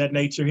things of that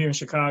nature here in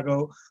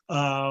Chicago.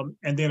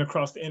 And then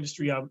across the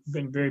industry, I've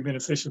been very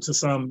beneficial to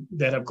some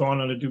that have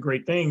gone on to do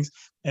great things.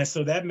 And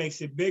so that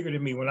makes it bigger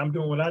than me. When I'm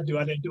doing what I do,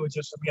 I didn't do it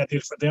just for me, I did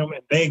it for them,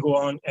 and they go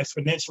on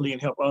exponentially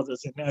and help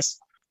others. And that's,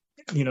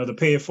 the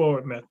pay it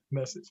forward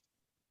message.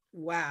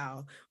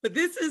 Wow. But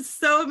this is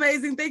so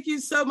amazing. Thank you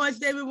so much,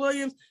 David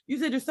Williams. You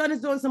said your son is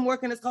doing some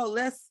work and it's called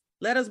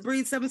Let Us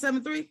Breathe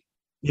 773?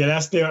 Yeah,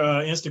 that's their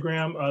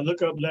Instagram.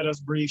 Look up Let Us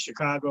Breathe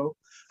Chicago.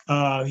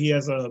 He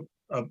has a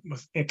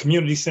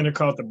community center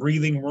called The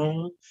Breathing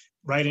Room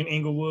right in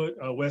Inglewood,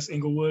 West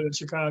Inglewood in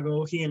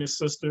Chicago. He and his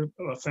sister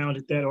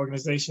founded that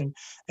organization,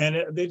 and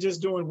they're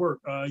just doing work.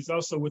 He's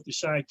also with the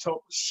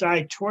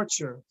Chi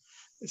Torture,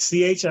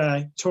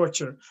 CHI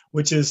Torture,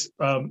 which is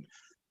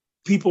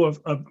people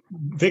of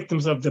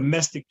victims of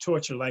domestic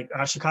torture. Like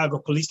our Chicago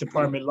Police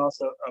Department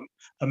lost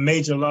a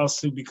major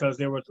lawsuit because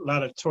there were a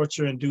lot of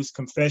torture-induced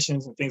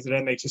confessions and things of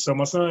that nature. So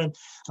my son,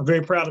 I'm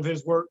very proud of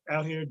his work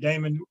out here.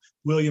 Damon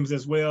Williams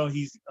as well.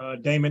 He's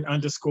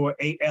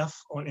Damon_AF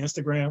on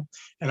Instagram.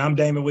 And I'm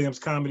Damon Williams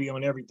Comedy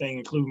on everything,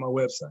 including my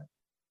website.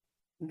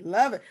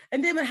 Love it.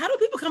 And Damon, how do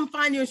people come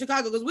find you in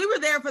Chicago? Because we were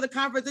there for the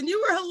conference and you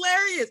were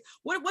hilarious.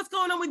 What's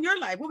going on with your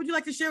life? What would you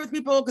like to share with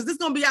people? Because this is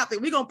going to be out there.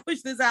 We're going to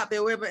push this out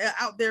there wherever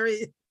out there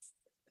is.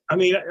 I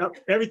mean,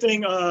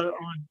 everything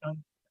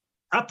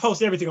I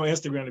post everything on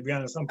Instagram, to be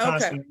honest. I'm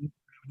constantly,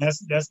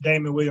 that's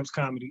Damon Williams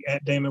Comedy,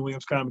 at Damon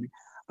Williams Comedy.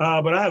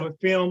 But I have a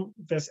film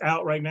that's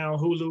out right now on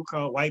Hulu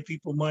called White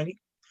People Money.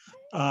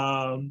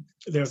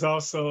 There's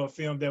also a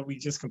film that we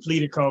just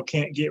completed called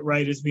Can't Get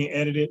Right. It's being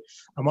edited.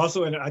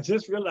 I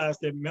just realized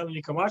that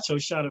Melanie Camacho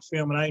shot a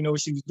film and I didn't know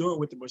what she was doing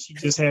with it, but she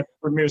just had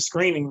premiere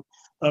screening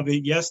of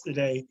it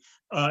yesterday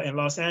in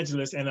Los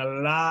Angeles, and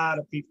a lot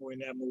of people in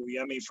that movie.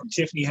 I mean, from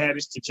Tiffany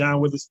Haddish to John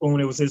Witherspoon.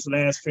 It was his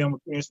last film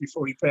appearance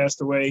before he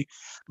passed away.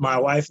 My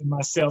wife and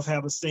myself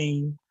have a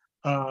scene.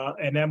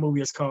 and that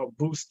movie is called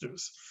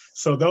Boosters.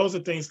 So those are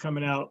things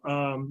coming out.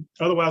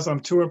 Otherwise, I'm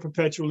touring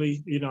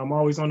perpetually. I'm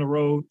always on the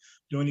road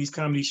doing these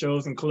comedy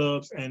shows and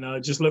clubs,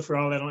 and just look for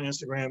all that on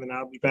Instagram, and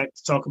I'll be back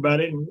to talk about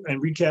it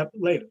and recap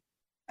later.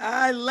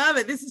 I love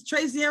it. This is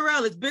Tracy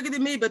Harrell. It's bigger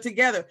than me, but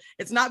together.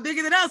 It's not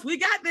bigger than us. We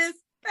got this.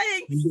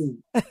 Thanks.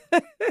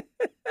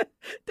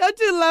 Don't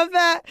you love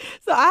that?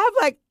 So I have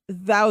like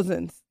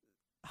thousands,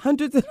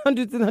 hundreds and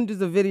hundreds and hundreds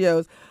of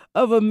videos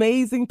of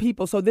amazing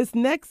people. So this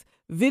next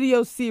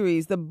video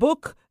series, the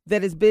book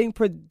that is being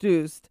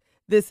produced,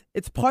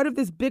 it's part of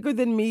this Bigger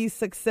Than Me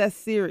success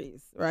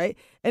series, right?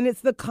 And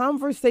it's the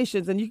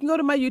conversations. And you can go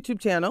to my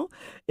YouTube channel.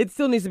 It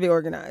still needs to be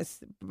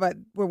organized, but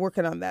we're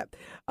working on that.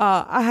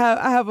 I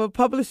have a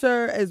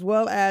publisher as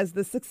well as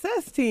the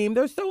success team.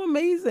 They're so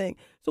amazing.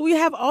 So we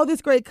have all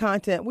this great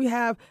content. We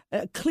have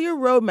a clear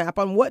roadmap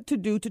on what to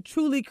do to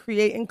truly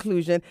create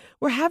inclusion.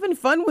 We're having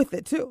fun with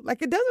it too.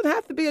 Like, it doesn't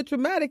have to be a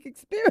traumatic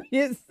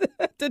experience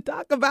to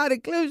talk about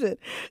inclusion.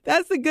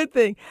 That's the good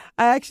thing.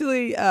 I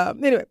actually,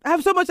 anyway, I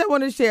have so much I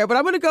want to share, but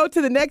I'm going to go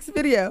to the next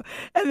video.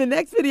 And the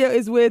next video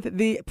is with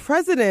the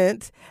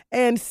president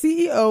and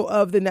CEO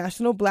of the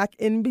National Black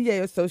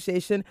NBA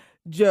Association,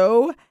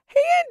 Joe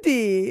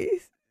Handy.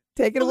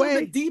 Take it away. A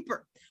little bit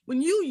deeper.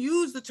 When you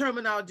use the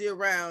terminology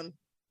around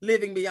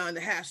living beyond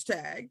the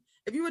hashtag,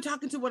 if you were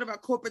talking to one of our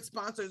corporate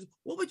sponsors,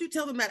 what would you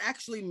tell them that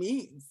actually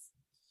means?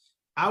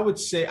 I would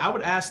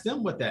ask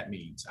them what that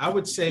means. I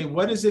would say,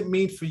 what does it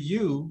mean for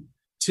you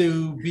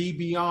to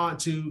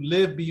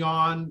live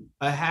beyond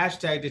a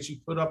hashtag that you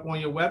put up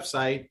on your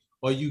website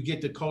or you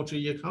get the culture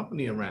of your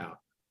company around?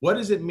 What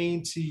does it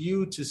mean to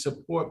you to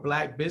support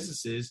Black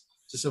businesses,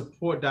 to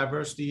support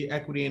diversity,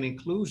 equity, and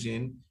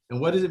inclusion? And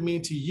what does it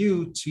mean to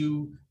you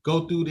to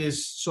go through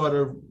this sort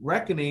of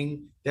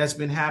reckoning that's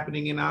been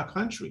happening in our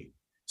country?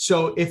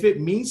 So if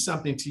it means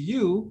something to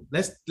you,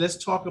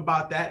 let's talk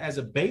about that as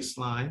a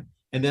baseline.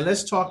 And then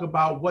let's talk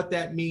about what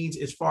that means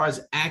as far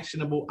as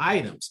actionable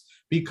items,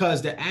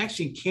 because the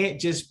action can't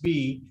just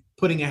be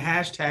putting a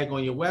hashtag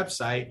on your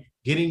website,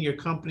 getting your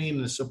company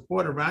and the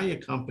support around your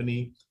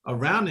company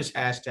around this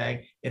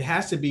hashtag. It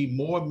has to be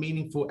more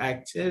meaningful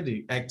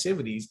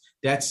activities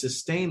that's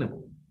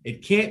sustainable.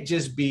 It can't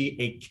just be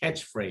a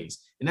catchphrase.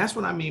 And that's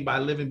what I mean by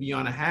living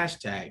beyond a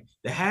hashtag.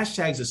 The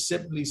hashtags are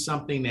simply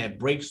something that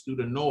breaks through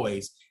the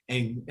noise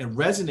and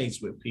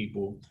resonates with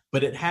people,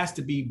 but it has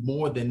to be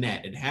more than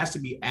that. It has to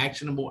be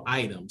actionable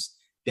items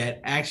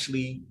that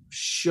actually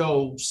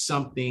show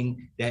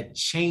something that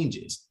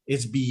changes.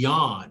 It's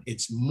beyond,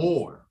 it's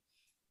more.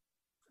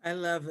 I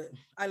love it.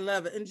 I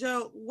love it. And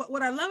Joe,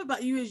 what I love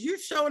about you is you're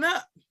showing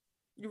up.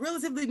 You're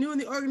relatively new in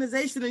the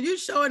organization and you're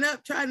showing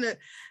up trying to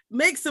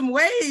make some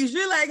waves.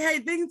 You're like, hey,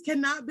 things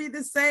cannot be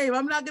the same.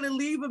 I'm not going to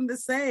leave them the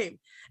same.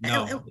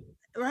 No.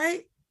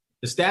 Right?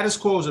 The status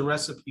quo is a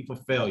recipe for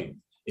failure.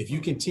 If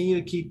you continue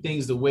to keep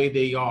things the way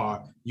they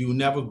are, you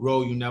never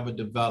grow, you never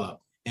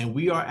develop. And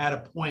we are at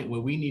a point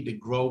where we need to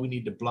grow, we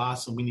need to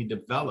blossom, we need to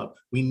develop.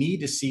 We need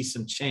to see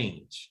some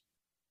change.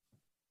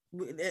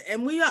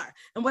 And we are.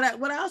 And what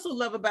I also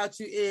love about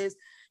you is,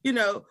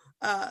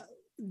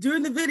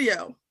 during the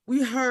video,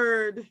 we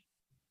heard,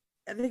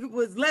 I think it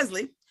was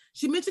Leslie,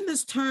 she mentioned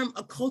this term,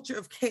 a culture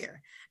of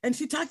care. And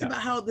she talked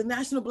about how the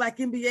National Black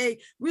NBA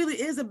really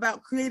is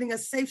about creating a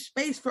safe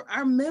space for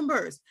our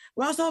members.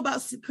 We're also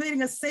about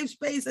creating a safe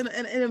space and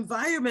an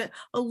environment,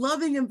 a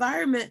loving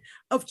environment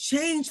of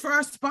change for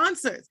our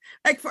sponsors,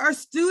 like for our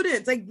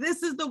students. Like,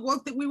 this is the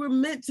work that we were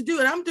meant to do.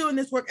 And I'm doing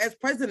this work as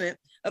president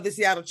of the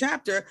Seattle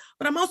chapter,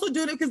 but I'm also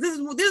doing it because this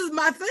is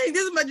my thing.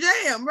 This is my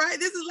jam, right?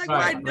 This is like where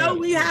I know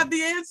we have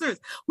the answers.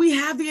 We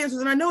have the answers,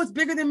 and I know it's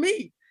bigger than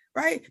me.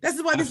 Right? This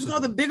is why this is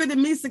called the Bigger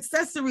Than Me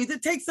success series.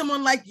 It takes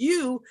someone like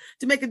you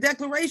to make a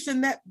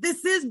declaration that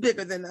this is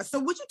bigger than us. So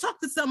would you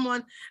talk to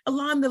someone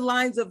along the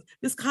lines of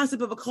this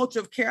concept of a culture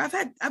of care?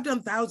 I've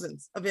done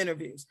thousands of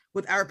interviews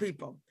with our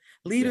people,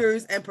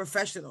 leaders and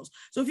professionals.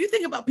 So if you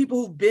think about people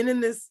who've been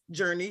in this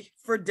journey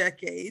for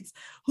decades,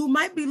 who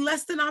might be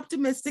less than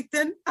optimistic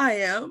than I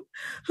am,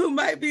 who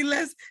might be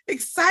less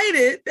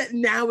excited that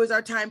now is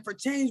our time for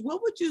change,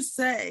 what would you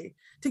say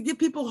to give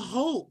people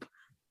hope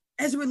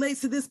as it relates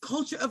to this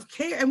culture of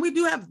care? And we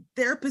do have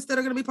therapists that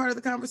are going to be part of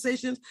the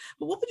conversations,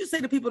 but what would you say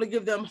to people to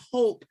give them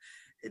hope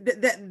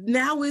that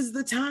now is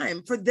the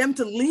time for them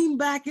to lean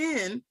back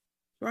in,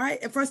 right?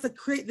 And for us to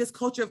create this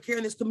culture of care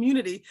in this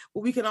community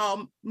where we can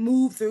all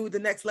move through the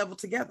next level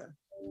together?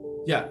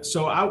 Yeah,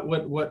 so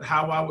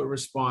how I would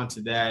respond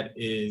to that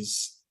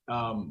is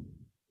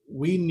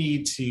we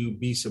need to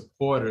be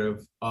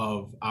supportive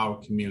of our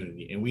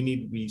community, and we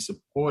need to be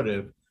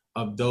supportive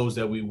of those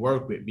that we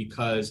work with,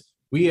 because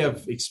we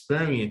have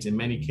experienced, in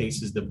many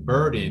cases, the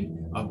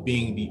burden of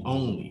being the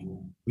only.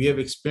 We have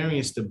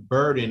experienced the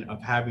burden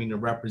of having to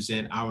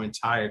represent our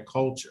entire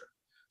culture.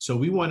 So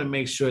we want to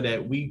make sure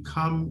that we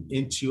come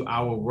into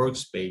our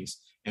workspace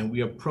and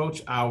we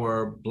approach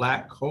our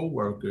Black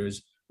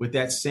coworkers with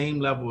that same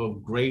level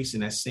of grace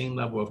and that same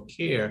level of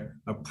care,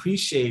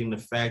 appreciating the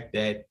fact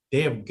that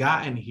they have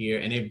gotten here,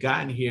 and they've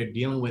gotten here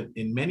dealing with,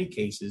 in many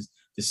cases,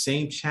 the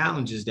same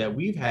challenges that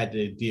we've had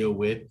to deal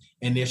with.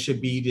 And there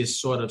should be this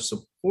sort of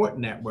support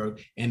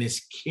network and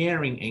this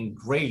caring and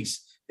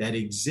grace that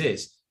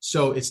exists.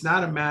 So it's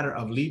not a matter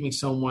of leaving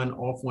someone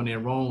off on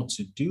their own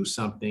to do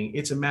something.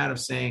 It's a matter of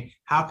saying,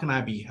 how can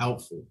I be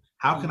helpful?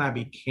 How can I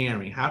be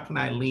caring? How can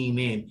I lean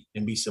in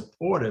and be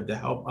supportive to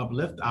help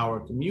uplift our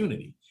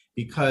community?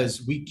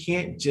 Because we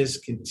can't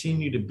just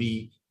continue to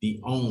be the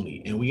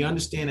only. And we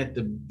understand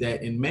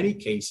that in many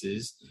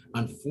cases,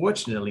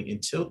 unfortunately,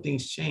 until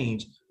things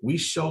change, we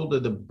shoulder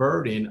the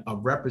burden of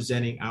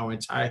representing our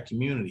entire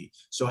community.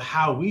 So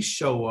how we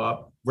show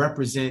up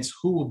represents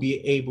who will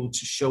be able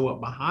to show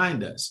up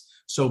behind us.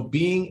 So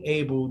being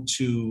able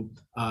to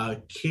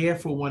care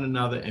for one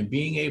another and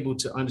being able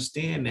to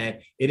understand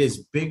that it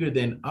is bigger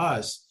than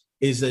us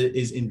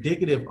is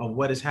indicative of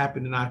what has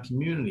happened in our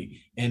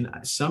community. And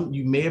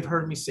you may have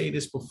heard me say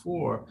this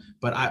before,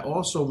 but I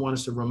also want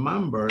us to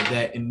remember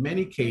that in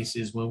many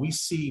cases, when we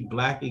see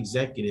Black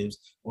executives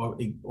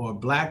or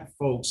Black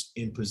folks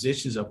in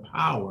positions of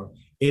power,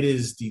 it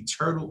is the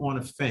turtle on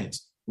a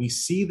fence. We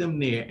see them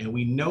there and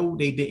we know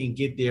they didn't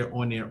get there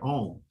on their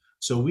own.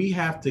 So we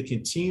have to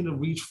continue to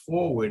reach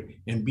forward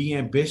and be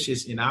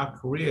ambitious in our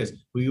careers.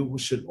 We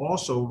should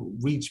also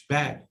reach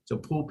back to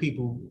pull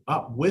people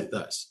up with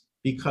us,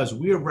 because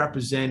we are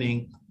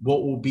representing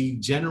what will be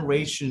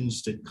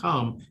generations to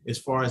come as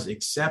far as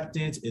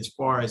acceptance, as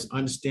far as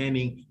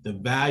understanding the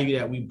value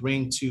that we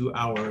bring to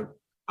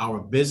our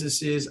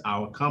businesses,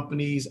 our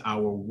companies,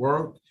 our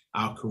work,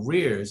 our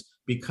careers,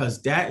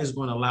 because that is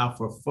going to allow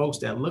for folks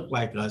that look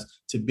like us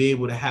to be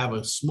able to have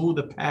a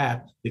smoother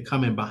path to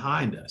come in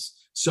behind us.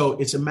 So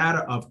it's a matter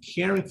of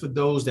caring for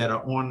those that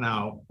are on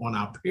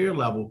our peer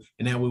level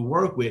and that we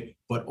work with,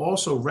 but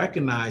also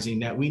recognizing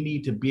that we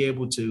need to be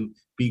able to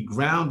be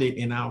grounded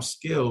in our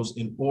skills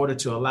in order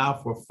to allow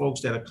for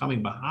folks that are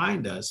coming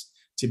behind us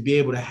to be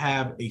able to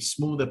have a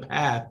smoother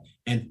path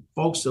and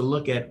folks to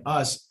look at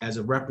us as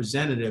a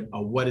representative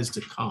of what is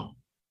to come.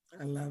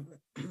 I love it.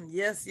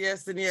 Yes,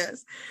 yes, and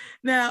yes.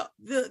 Now,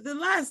 the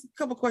last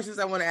couple questions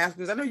I want to ask,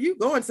 because I know you're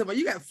going somewhere.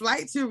 You got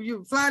flights,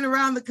 you're flying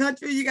around the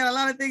country, you got a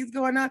lot of things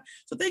going on.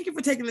 So thank you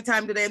for taking the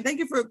time today, and thank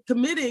you for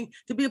committing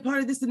to be a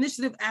part of this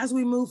initiative as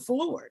we move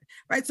forward,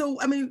 right?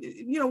 So, I mean,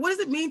 what does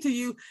it mean to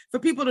you for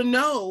people to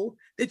know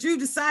that you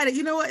decided,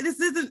 you know what,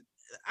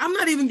 I'm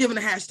not even giving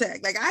a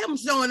hashtag. Like, I am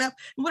showing up.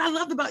 And what I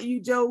loved about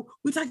you, Joe,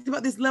 we talked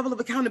about this level of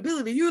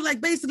accountability. You're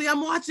like, basically,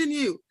 I'm watching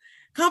you.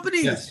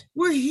 Companies, yes.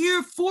 We're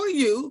here for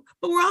you,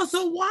 but we're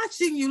also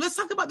watching you. Let's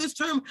talk about this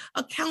term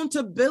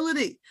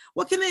accountability.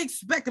 What can they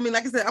expect? I mean,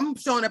 like I said, I'm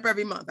showing up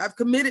every month. I've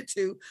committed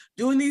to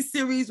doing these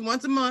series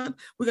once a month.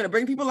 We're going to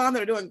bring people on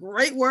that are doing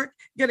great work,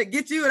 going to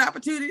get you an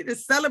opportunity to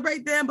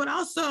celebrate them, but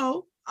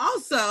also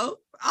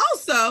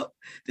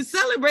to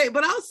celebrate,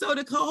 but also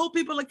to hold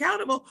people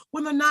accountable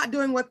when they're not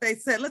doing what they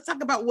said. Let's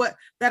talk about what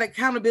that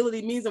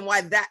accountability means and why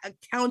that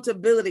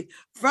accountability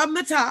from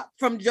the top,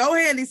 from Joe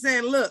Handy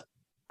saying, look,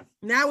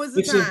 now is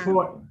the time.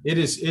 Important. It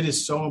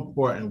is so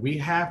important. We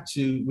have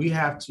to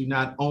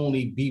not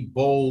only be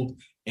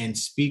bold and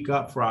speak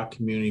up for our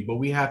community, but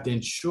we have to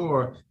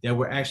ensure that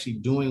we're actually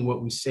doing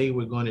what we say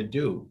we're going to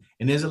do.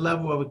 And there's a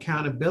level of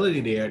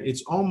accountability there.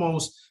 There's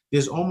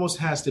almost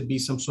has to be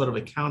some sort of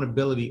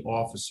accountability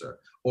officer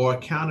or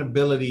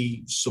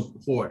accountability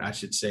support, I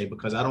should say,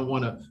 because I don't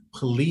want to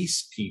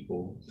police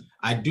people.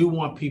 I do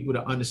want people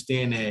to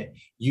understand that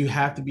you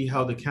have to be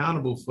held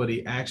accountable for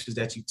the actions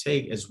that you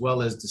take, as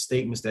well as the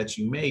statements that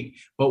you make.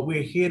 But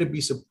we're here to be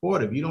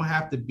supportive. You don't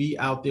have to be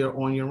out there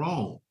on your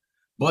own,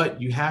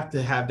 but you have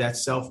to have that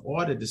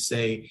self-audit to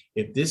say,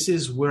 if this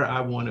is where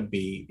I want to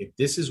be, if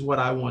this is what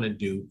I want to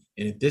do,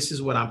 and if this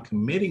is what I'm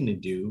committing to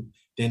do,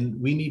 then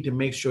we need to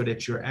make sure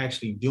that you're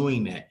actually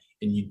doing that.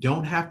 And you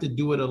don't have to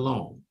do it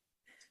alone.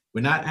 We're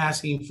not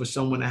asking for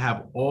someone to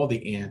have all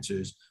the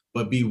answers,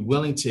 but be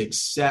willing to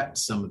accept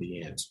some of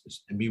the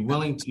answers and be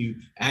willing to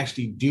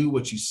actually do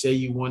what you say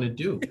you want to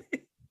do.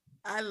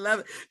 I love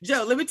it.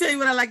 Joe, let me tell you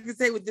what I like to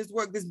say with this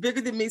work, this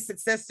Bigger Than Me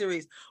success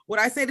series. What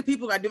I say to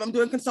people, I'm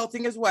doing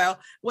consulting as well.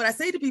 What I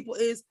say to people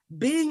is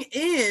being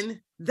in,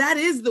 that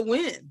is the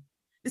win.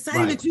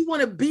 Deciding that you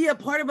want to be a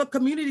part of a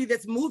community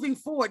that's moving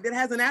forward, that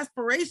has an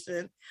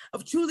aspiration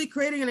of truly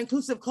creating an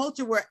inclusive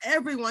culture where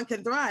everyone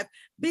can thrive.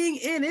 Being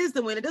in is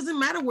the win. It doesn't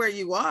matter where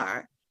you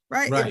are,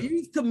 right? If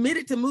you've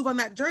committed to move on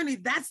that journey,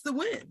 that's the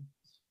win.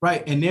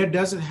 Right. And there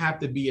doesn't have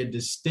to be a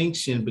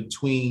distinction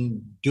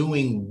between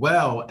doing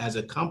well as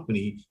a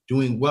company,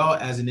 doing well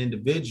as an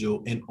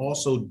individual, and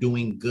also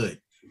doing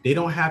good. They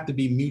don't have to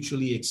be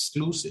mutually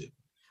exclusive.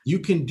 You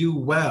can do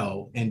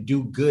well and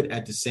do good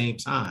at the same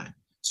time.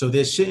 So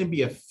there shouldn't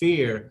be a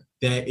fear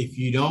that if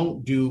you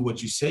don't do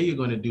what you say you're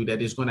going to do,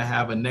 that it's going to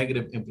have a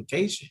negative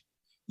implication.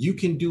 You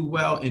can do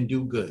well and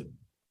do good.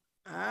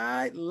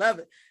 I love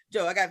it.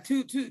 Joe, I got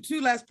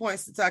two last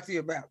points to talk to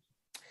you about.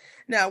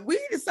 Now, we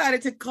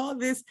decided to call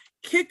this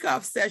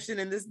kickoff session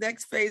in this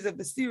next phase of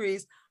the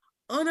series,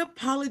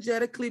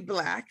 Unapologetically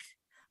Black,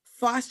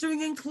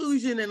 Fostering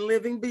Inclusion and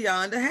Living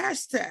Beyond a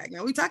Hashtag.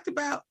 Now, we talked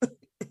about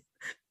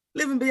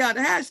living beyond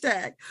the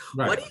hashtag.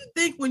 Right. What do you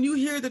think when you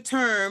hear the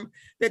term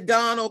that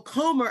Donald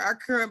Comer, our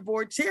current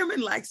board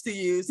chairman, likes to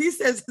use? He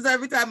says this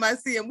every time I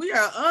see him, we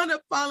are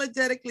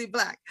unapologetically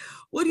Black.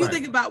 What do you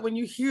think about when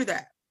you hear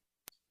that?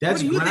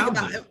 That's what do you grounding.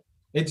 think about it?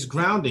 It's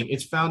grounding.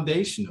 It's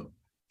foundational.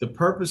 The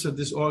purpose of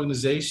this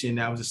organization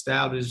that was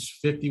established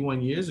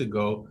 51 years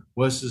ago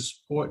was to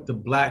support the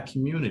Black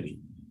community.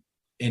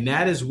 And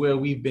that is where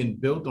we've been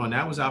built on.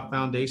 That was our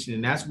foundation.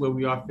 And that's where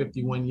we are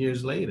 51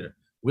 years later.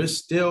 We're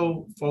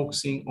still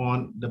focusing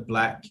on the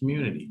Black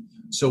community.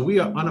 So we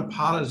are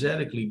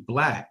unapologetically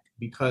Black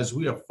because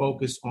we are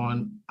focused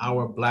on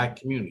our Black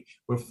community.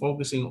 We're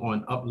focusing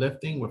on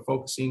uplifting. We're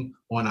focusing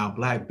on our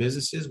Black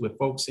businesses. We're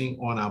focusing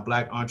on our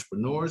Black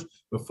entrepreneurs.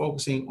 We're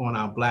focusing on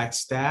our Black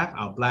staff,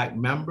 our Black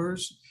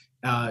members.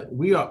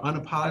 We are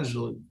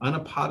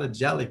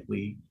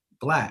unapologetically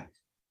Black.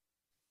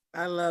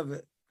 I love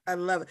it. I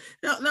love it.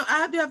 No,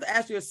 I have to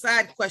ask you a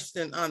side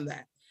question on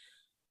that.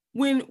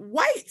 When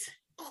white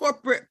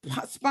corporate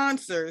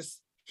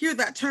sponsors hear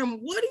that term,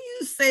 what do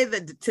you say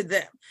to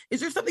them? Is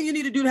there something you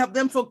need to do to help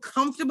them feel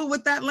comfortable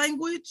with that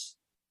language?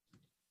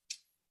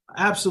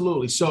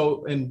 Absolutely.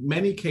 So in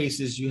many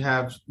cases, you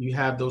have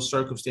those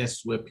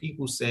circumstances where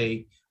people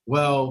say,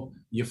 well,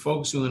 you're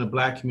focusing on the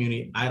Black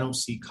community. I don't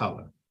see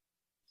color.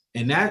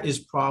 And that is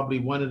probably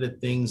one of the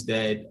things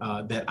that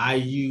I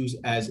use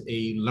as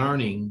a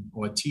learning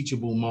or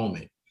teachable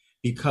moment,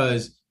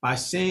 because by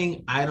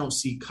saying I don't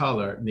see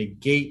color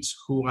negates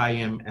who I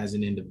am as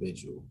an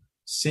individual.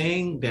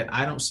 Saying that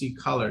I don't see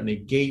color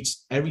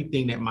negates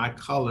everything that my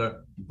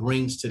color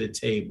brings to the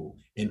table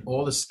and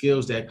all the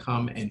skills that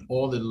come and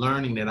all the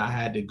learning that I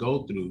had to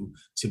go through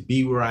to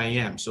be where I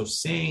am. So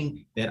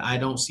saying that I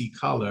don't see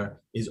color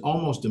is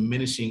almost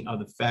diminishing of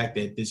the fact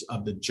that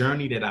of the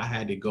journey that I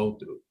had to go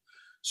through.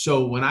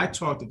 So when I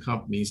talk to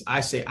companies,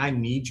 I say, I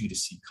need you to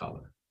see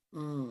color.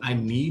 I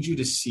need you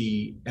to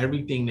see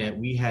everything that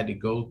we had to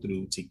go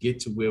through to get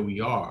to where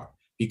we are,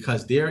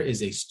 because there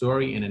is a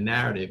story and a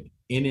narrative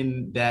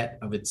in that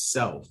of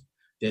itself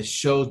that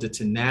shows the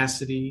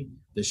tenacity,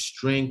 the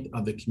strength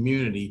of the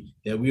community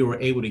that we were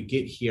able to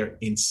get here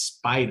in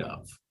spite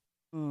of.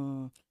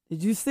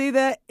 Did you see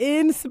that?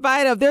 In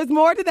spite of. There's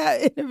more to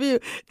that interview.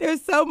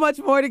 There's so much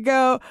more to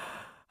go.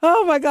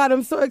 Oh my God,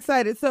 I'm so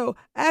excited. So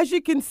as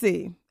you can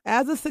see,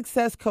 as a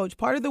success coach,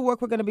 part of the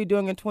work we're going to be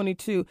doing in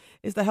 22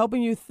 is to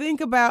helping you think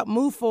about,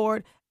 move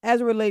forward as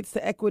it relates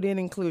to equity and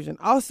inclusion.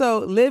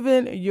 Also,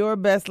 living your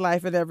best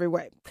life in every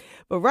way.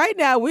 But right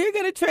now, we're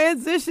going to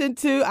transition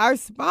to our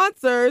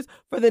sponsors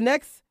for the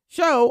next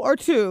show or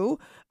two.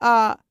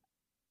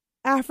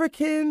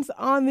 Africans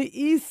on the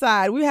East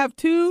Side. We have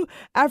two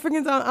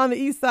Africans on the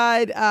East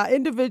Side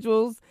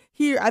individuals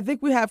here. I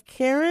think we have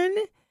Karen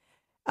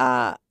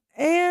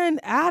and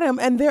Adam,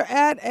 and they're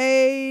at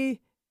a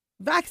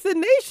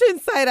vaccination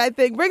site, I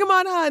think. Bring them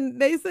on,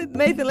 Nathan,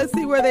 let's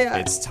see where they are.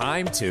 It's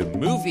time to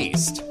move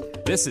east.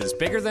 This is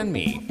Bigger Than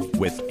Me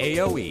with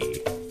AOE.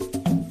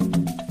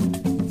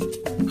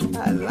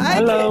 I like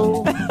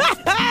Hello. it.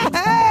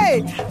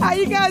 Hey, how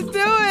you guys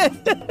doing?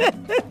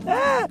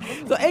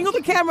 So angle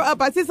the camera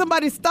up. I see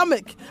somebody's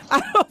stomach.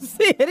 I don't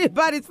see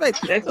anybody's face.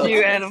 That's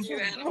you, Adam.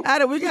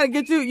 Adam, we gotta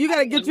get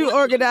you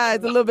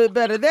organized a little bit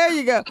better. There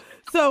you go.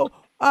 So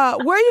where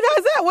are you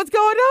guys at? What's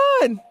going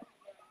on?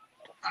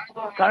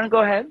 Karen,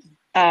 go ahead.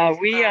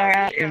 We are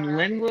out in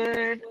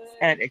Linwood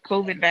at a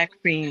COVID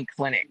vaccine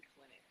clinic,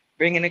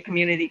 bringing the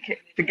community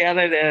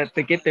together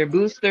to get their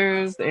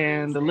boosters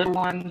and the little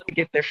ones to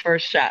get their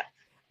first shot.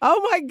 Oh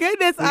my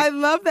goodness, I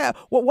love that.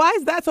 Well, why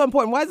is that so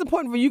important? Why is it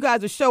important for you guys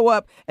to show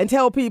up and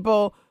tell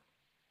people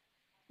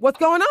what's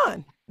going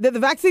on? That the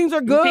vaccines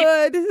are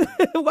good.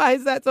 Why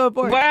is that so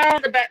important?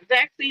 Well, the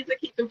vaccines are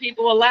keeping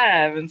people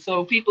alive, and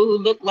so people who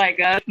look like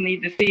us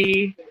need to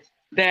see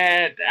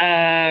that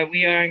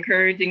we are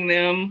encouraging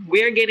them.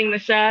 We're getting the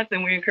shots,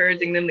 and we're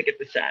encouraging them to get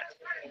the shots.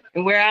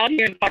 And we're out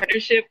here in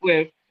partnership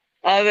with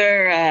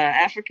other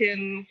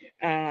African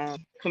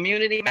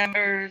community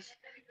members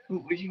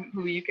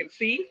who you can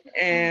see.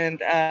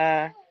 And,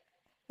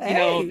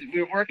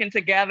 we're working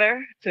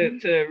together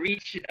to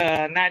reach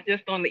not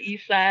just on the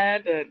East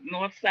Side, the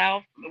North,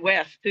 South,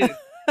 West, too.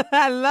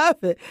 I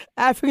love it.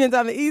 Africans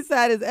on the East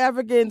Side is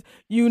Africans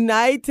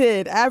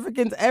United.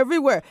 Africans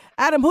everywhere.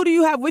 Adam, who do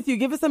you have with you?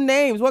 Give us some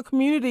names. What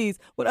communities,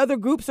 what other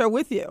groups are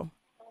with you?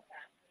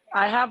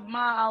 I have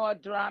Ma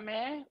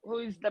Awadrame, who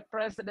is the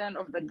president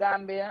of the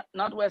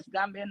Northwest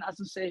Gambian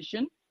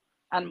Association.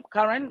 And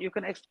Karen, you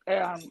can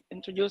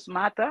introduce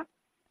Martha.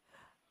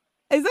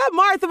 Is that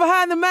Martha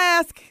behind the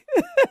mask?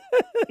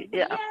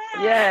 Yeah.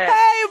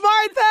 Hey,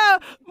 Martha.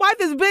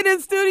 Martha's been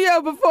in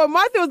studio before.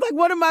 Martha was like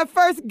one of my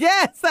first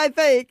guests, I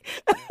think.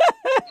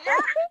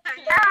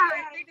 Yeah,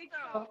 I think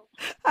so.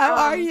 How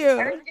are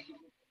you?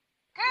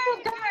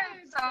 Good.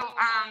 So,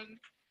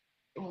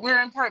 we're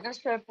in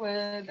partnership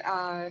with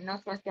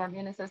Northwest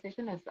Gambian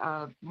Association. It's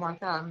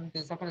Martha. I'm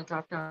the executive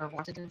director of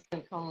Washington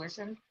State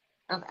Coalition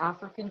of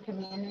African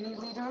Community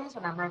Leaders,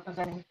 and I'm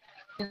representing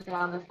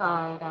on the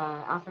side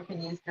African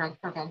Youth Drug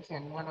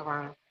Prevention, one of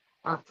our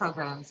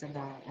programs in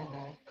the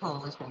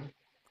coalition.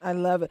 I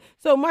love it.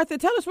 So, Martha,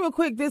 tell us real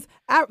quick, this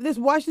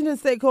Washington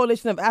State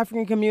Coalition of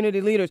African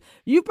Community Leaders,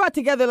 you brought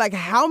together like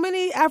how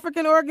many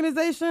African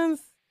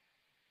organizations?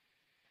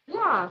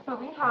 Yeah, so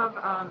we have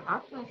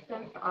actually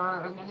since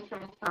our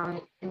administration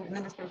started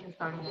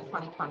in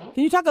 2020.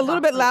 Can you talk a little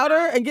bit louder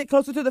and get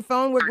closer to the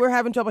phone? We're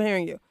having trouble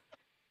hearing you.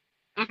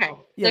 Okay.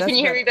 Yeah, so can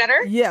you hear me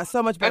better? Yeah,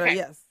 so much better. Okay.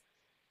 Yes.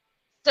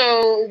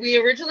 So we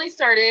originally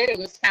started, it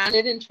was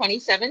founded in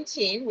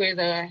 2017 with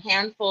a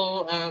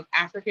handful of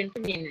African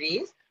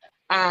communities.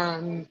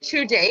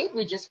 To date,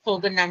 we just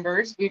pulled the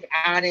numbers. We've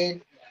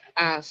added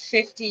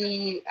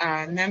 50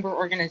 member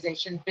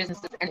organizations,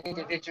 businesses, and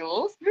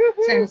individuals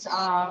since, it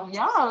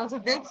was a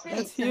big thing.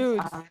 That's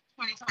huge.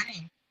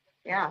 2020.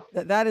 Yeah.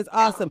 That is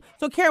awesome.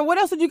 So, Karen, what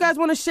else did you guys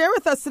want to share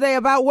with us today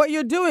about what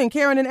you're doing,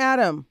 Karen and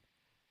Adam?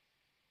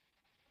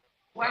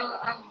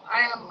 Well,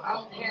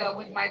 I'm here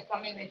with my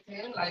community.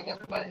 Like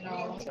everybody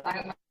knows,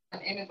 I'm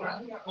an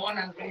immigrant, born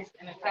and raised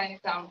in a tiny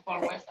town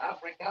called West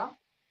Africa.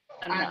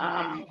 And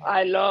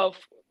I love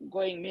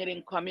going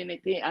meeting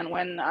community. And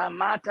when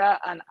Martha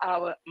and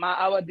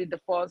our did the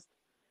first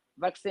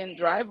vaccine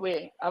drive,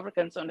 we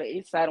Africans on the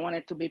East Side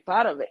wanted to be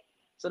part of it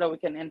so that we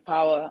can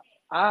empower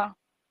our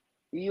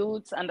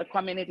youths and the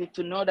community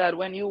to know that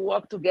when you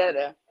work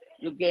together,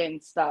 you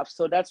gain stuff.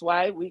 So that's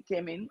why we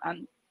came in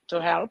and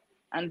to help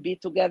and be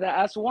together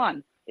as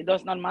one. It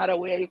does not matter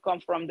where you come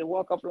from, the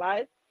walk of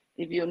life.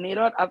 If you need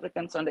it,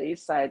 Africans on the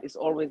East Side is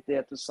always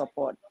there to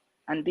support.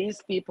 And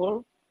these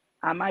people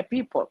are my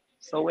people.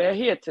 So we're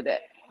here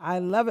today. I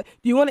love it.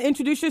 Do you want to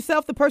introduce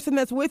yourself, the person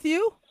that's with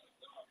you?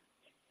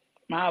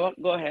 Mawa,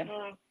 go ahead.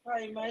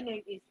 Hi, my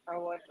name is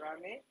Awa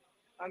Drame.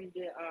 I'm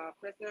the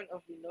president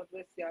of the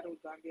Northwest Seattle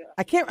Gambia.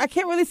 I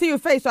can't really see your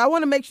face, so I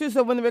want to make sure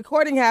so when the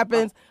recording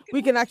happens,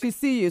 we can actually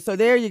see you. So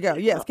there you go.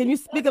 Yes. Can you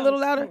speak a little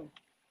louder?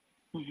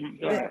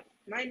 Yeah.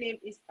 My name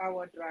is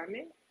Awa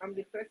Drame. I'm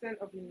the president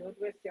of the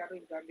Northwest Seattle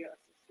Gambia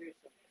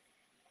Association.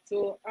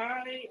 So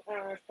I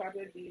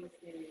started this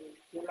in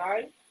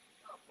July.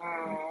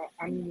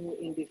 I'm new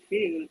in the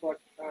field, but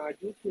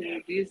due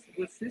to these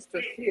good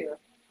sisters here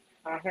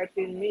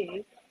helping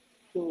me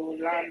to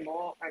learn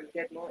more and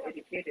get more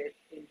educated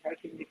in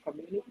helping the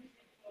community,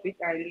 which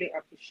I really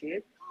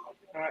appreciate.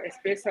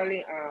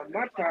 Especially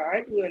Martha,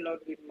 I do a lot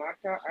with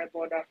Martha. I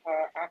bother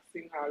her,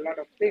 asking her a lot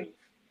of things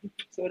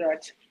so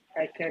that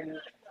I can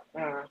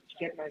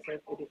get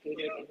myself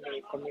educated in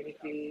the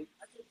community,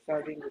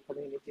 serving the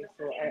community.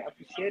 So I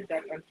appreciate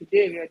that. And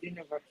today we are doing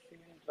a vaccine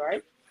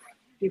drive.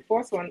 The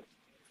first one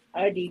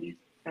I did it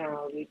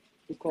with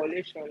the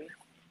coalition,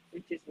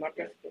 which is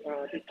Martha's,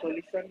 the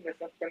coalition, the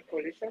African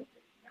coalition.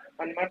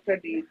 And Martha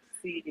did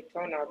see the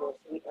turnout was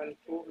good and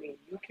told me,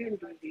 you can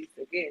do this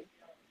again.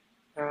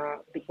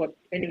 But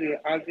anyway,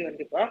 I'll be on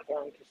the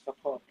background to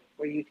support,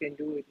 or you can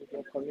do it with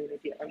your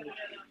community. And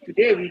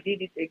today we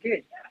did it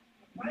again.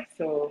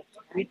 So,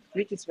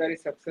 which is very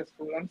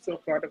successful. I'm so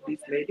proud of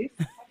these ladies.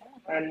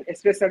 And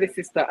especially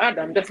Sister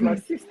Adam, that's my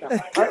sister.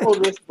 I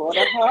always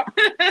bother her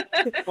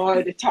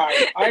all the time.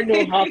 I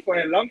know her for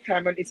a long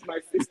time, and it's my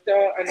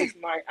sister, and it's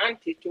my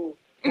auntie too,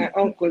 my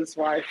uncle's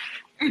wife.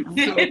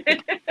 So,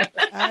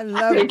 I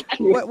love it.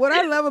 What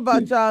I love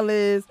about y'all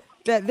is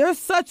that there's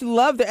such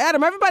love there.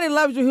 Adam, everybody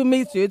loves you who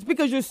meets you. It's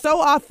because you're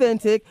so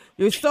authentic.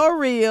 You're so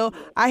real.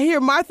 I hear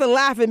Martha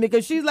laughing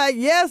because she's like,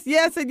 yes,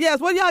 yes, and yes.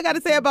 What y'all got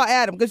to say about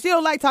Adam? Because she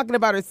don't like talking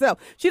about herself.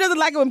 She doesn't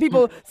like it when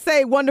people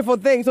say wonderful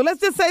things. So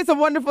let's just say some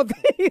wonderful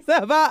things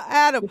about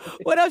Adam.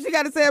 What else you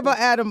got to say about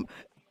Adam,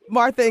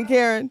 Martha and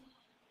Karen?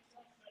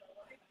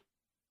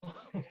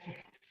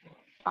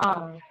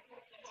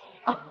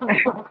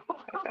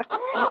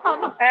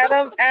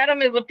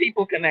 Adam is a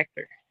people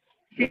connector.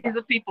 He's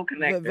a people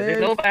connector. There's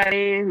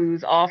nobody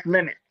who's off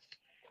limits.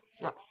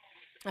 Yeah.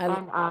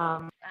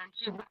 And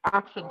she's an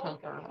action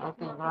taker, I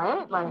think,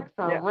 right? Like,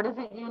 so what is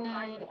it you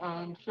need?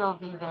 And she'll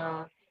be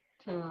there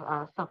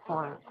to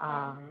support,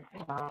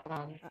 you know,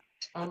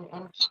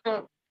 and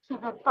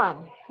keep it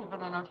fun, keep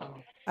it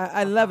entertaining.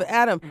 I love it.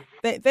 Adam,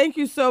 thank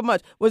you so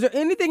much. Was there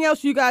anything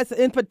else you guys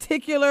in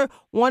particular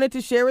wanted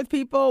to share with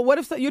people? What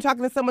if you're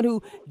talking to someone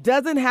who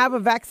doesn't have a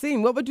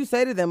vaccine? What would you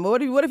say to them?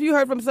 What if you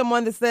heard from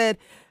someone that said,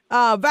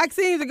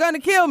 vaccines are going to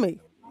kill me?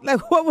 Like,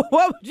 what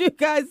would you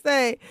guys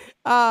say?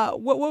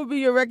 What would be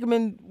your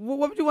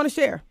what would you want to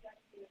share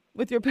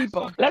with your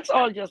people? Let's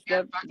all just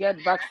get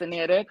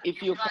vaccinated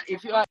if you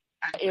are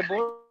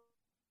able.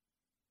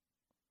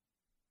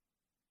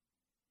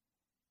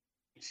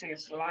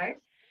 She's life,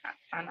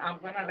 and I'm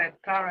gonna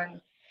let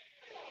Karen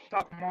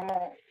talk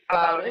more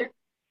about it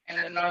in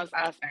the nurse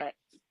aspect.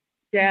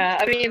 Yeah,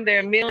 I mean, there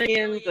are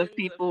millions of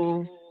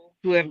people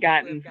who have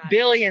gotten,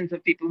 billions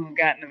of people who've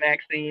gotten the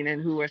vaccine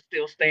and who are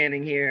still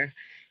standing here.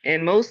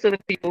 And most of the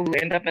people who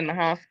end up in the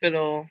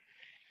hospital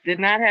did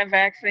not have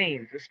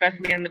vaccines,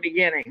 especially in the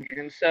beginning.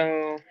 And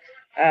so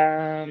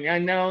I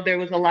know there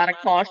was a lot of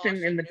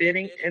caution in the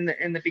beginning,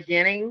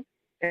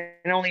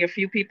 and only a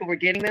few people were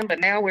getting them, but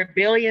now we're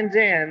billions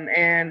in,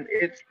 and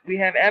we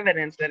have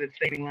evidence that it's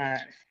saving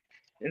lives.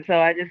 And so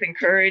I just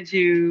encourage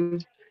you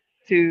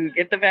to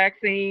get the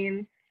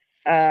vaccine.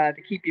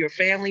 to keep your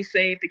family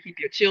safe, to keep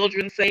your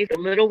children safe. The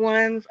little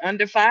ones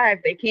under 5,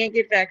 they can't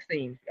get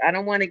vaccines. I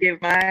don't want to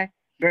give my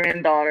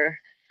granddaughter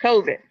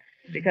COVID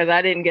because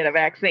I didn't get a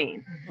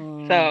vaccine.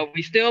 So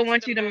we still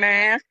want you to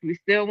mask. We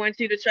still want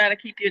you to try to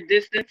keep your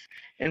distance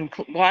and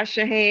wash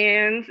your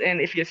hands.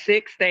 And if you're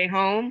sick, stay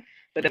home.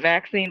 But the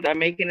vaccines are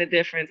making a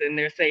difference and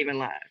they're saving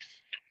lives.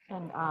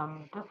 And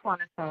just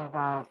want to say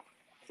that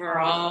for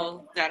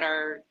all that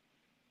are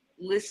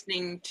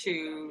listening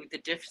to the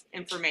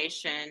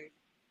information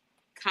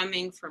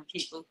coming from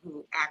people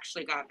who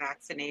actually got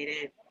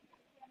vaccinated,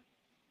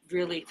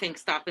 really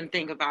stop and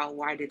think about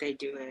why did they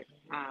do it.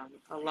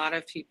 A lot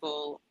of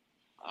people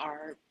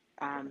are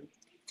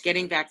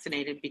getting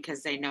vaccinated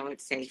because they know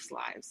it saves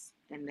lives,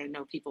 and they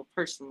know people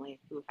personally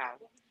who have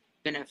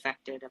been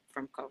affected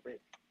from COVID.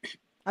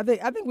 I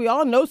think we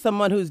all know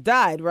someone who's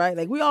died, right?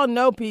 Like we all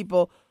know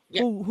people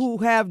who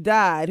have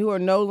died, who are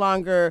no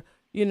longer,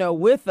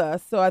 with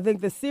us. So I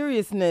think the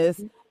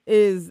seriousness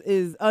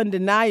is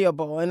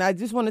undeniable. And I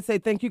just want to say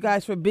thank you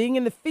guys for being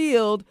in the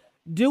field,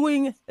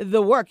 doing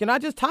the work. You're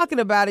not just talking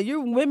about it.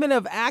 You're women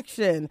of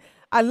action.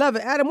 I love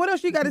it. Adam, what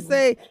else you got to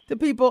say to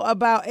people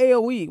about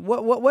AOE?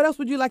 What else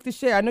would you like to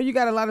share? I know you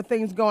got a lot of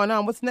things going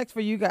on. What's next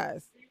for you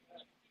guys?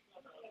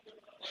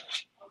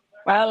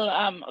 Well,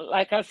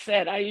 like I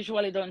said, I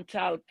usually don't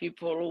tell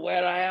people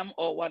where I am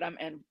or what I'm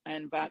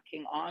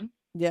embarking on.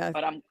 Yeah.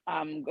 But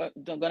I'm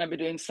going to be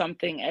doing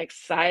something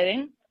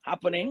exciting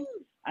happening,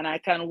 and I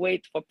can't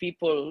wait for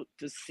people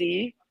to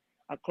see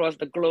across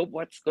the globe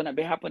what's going to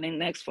be happening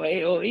next for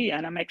AOE,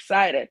 and I'm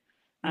excited.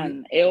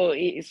 And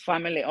AOE is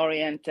family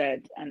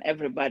oriented, and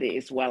everybody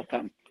is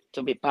welcome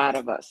to be part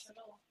of us.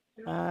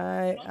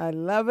 I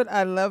love it.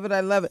 I love it.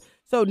 I love it.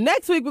 So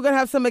next week we're going to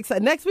have some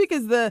exciting. Next week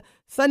is the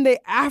Sunday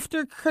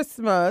after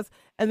Christmas,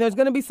 and there's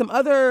going to be some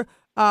other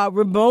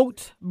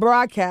remote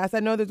broadcasts. I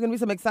know there's going to be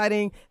some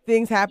exciting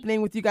things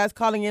happening with you guys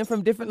calling in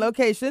from different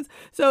locations.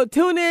 So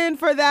tune in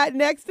for that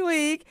next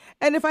week.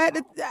 And if I had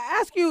to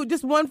ask you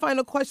just one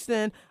final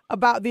question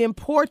about the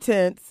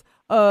importance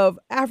of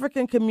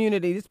African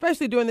communities,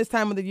 especially during this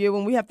time of the year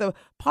when we have to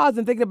pause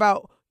and think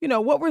about,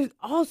 what we're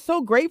all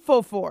so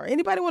grateful for.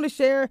 Anybody want to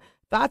share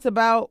thoughts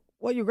about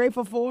what you're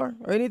grateful for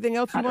or anything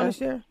else you want to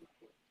share?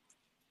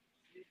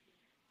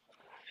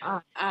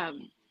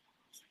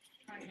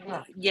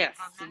 Yes,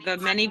 the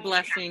many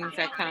blessings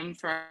that come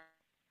from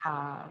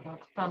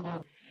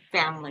extended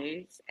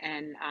families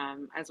and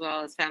as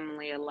well as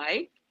family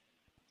alike.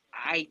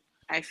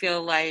 I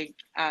feel like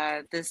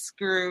this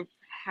group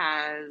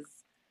has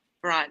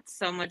brought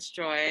so much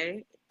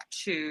joy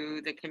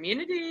to the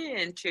community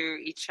and to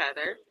each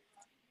other.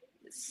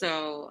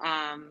 So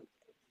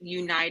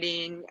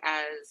uniting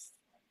as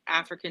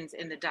Africans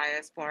in the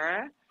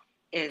diaspora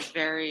is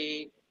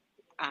very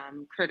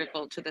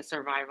critical to the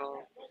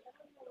survival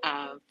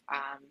of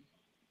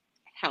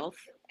health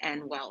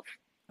and wealth.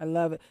 I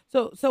love it.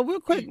 So real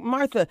quick,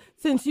 Martha,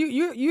 since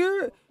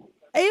you're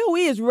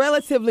AOE is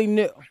relatively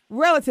new.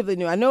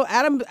 I know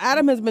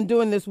Adam has been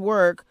doing this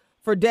work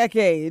for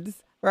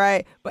decades,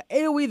 right? But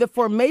AOE, the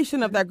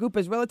formation of that group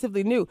is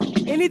relatively new.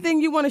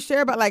 Anything you want to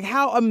share about like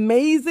how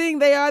amazing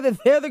they are, that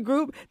they're the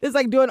group that's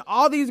like doing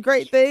all these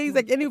great things?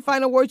 Like any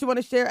final words you want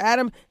to share?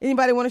 Adam,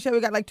 anybody want to share? We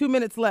got like 2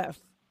 minutes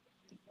left.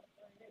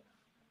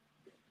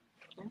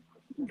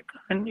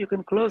 And you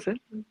can close it.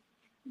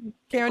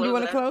 Karen, do you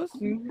want to close?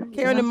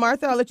 Karen and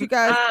Martha, I'll let you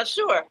guys.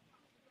 Sure.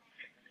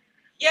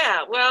 Yeah,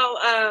 well,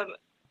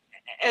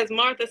 as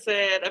Martha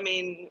said, I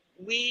mean,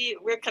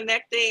 we're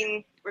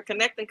connecting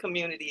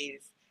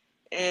communities,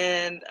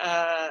 and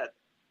the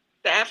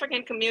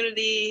African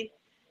community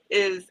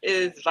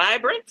is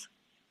vibrant.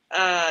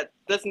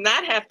 Does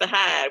not have to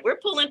hide. We're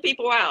pulling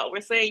people out. We're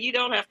saying you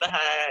don't have to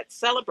hide.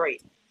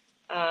 Celebrate.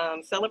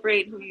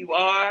 Celebrate who you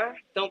are.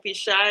 Don't be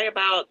shy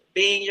about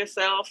being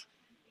yourself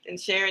and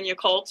sharing your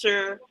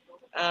culture.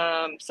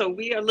 So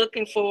we are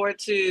looking forward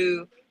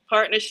to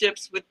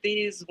partnerships with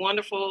these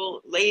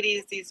wonderful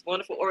ladies, these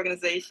wonderful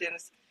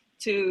organizations,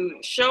 to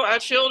show our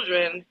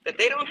children that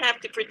they don't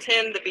have to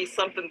pretend to be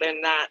something they're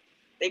not.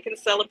 They can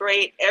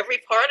celebrate every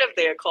part of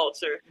their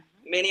culture.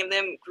 Many of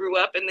them grew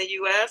up in the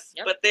U.S.,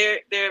 but their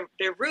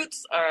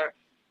roots are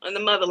on the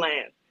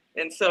motherland.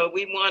 And so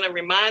we want to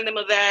remind them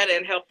of that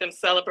and help them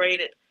celebrate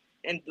it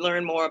and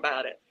learn more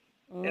about it.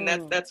 And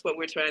that's what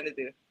we're trying to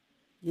do.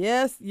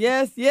 Yes.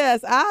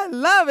 I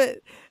love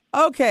it.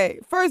 Okay.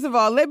 First of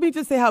all, let me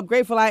just say how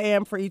grateful I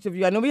am for each of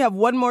you. I know we have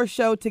one more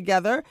show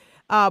together,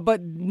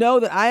 but know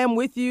that I am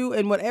with you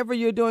in whatever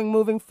you're doing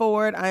moving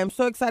forward. I am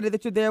so excited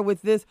that you're there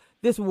with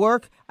this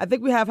work. I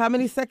think we have how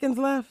many seconds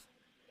left?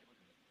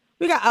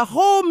 We got a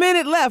whole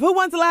minute left. Who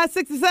wants the last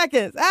 60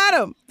 seconds?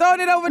 Adam,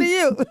 throwing it over to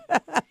you.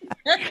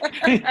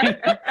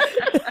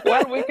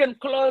 Well, we can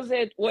close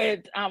it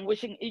with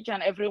wishing each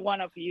and every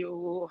one of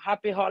you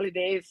happy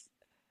holidays,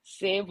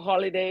 safe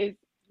holidays,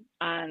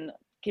 and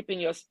keeping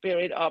your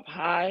spirit up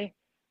high.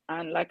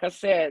 And like I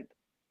said,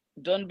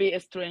 don't be a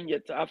stranger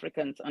to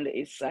Africans on the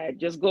East Side.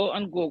 Just go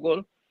on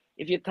Google.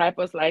 If you type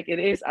us like it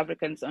is,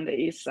 Africans on the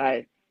East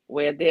Side,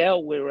 we're there,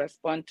 we'll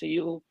respond to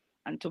you,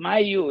 And to my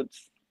youth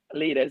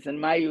leaders and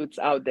my youths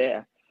out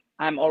there,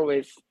 I'm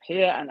always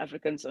here, and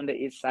Africans on the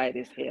East Side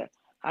is here.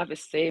 Have a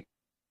safe.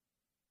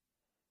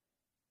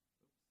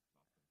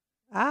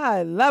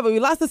 I love it. We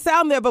lost the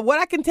sound there, but what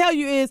I can tell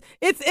you is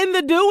it's in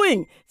the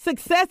doing.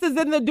 Success is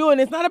in the doing.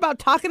 It's not about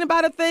talking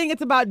about a thing.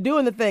 It's about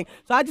doing the thing.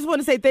 So I just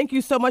want to say thank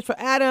you so much for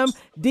Adam,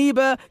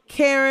 Deba,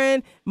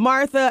 Karen,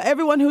 Martha,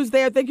 everyone who's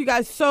there. Thank you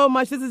guys so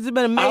much. This has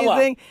been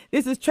amazing.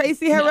 This is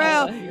Tracy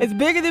Harrell. It's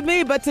bigger than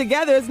me, but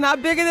together it's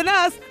not bigger than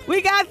us.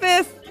 We got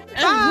this.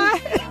 Bye.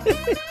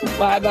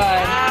 Bye-bye.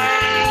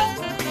 Bye.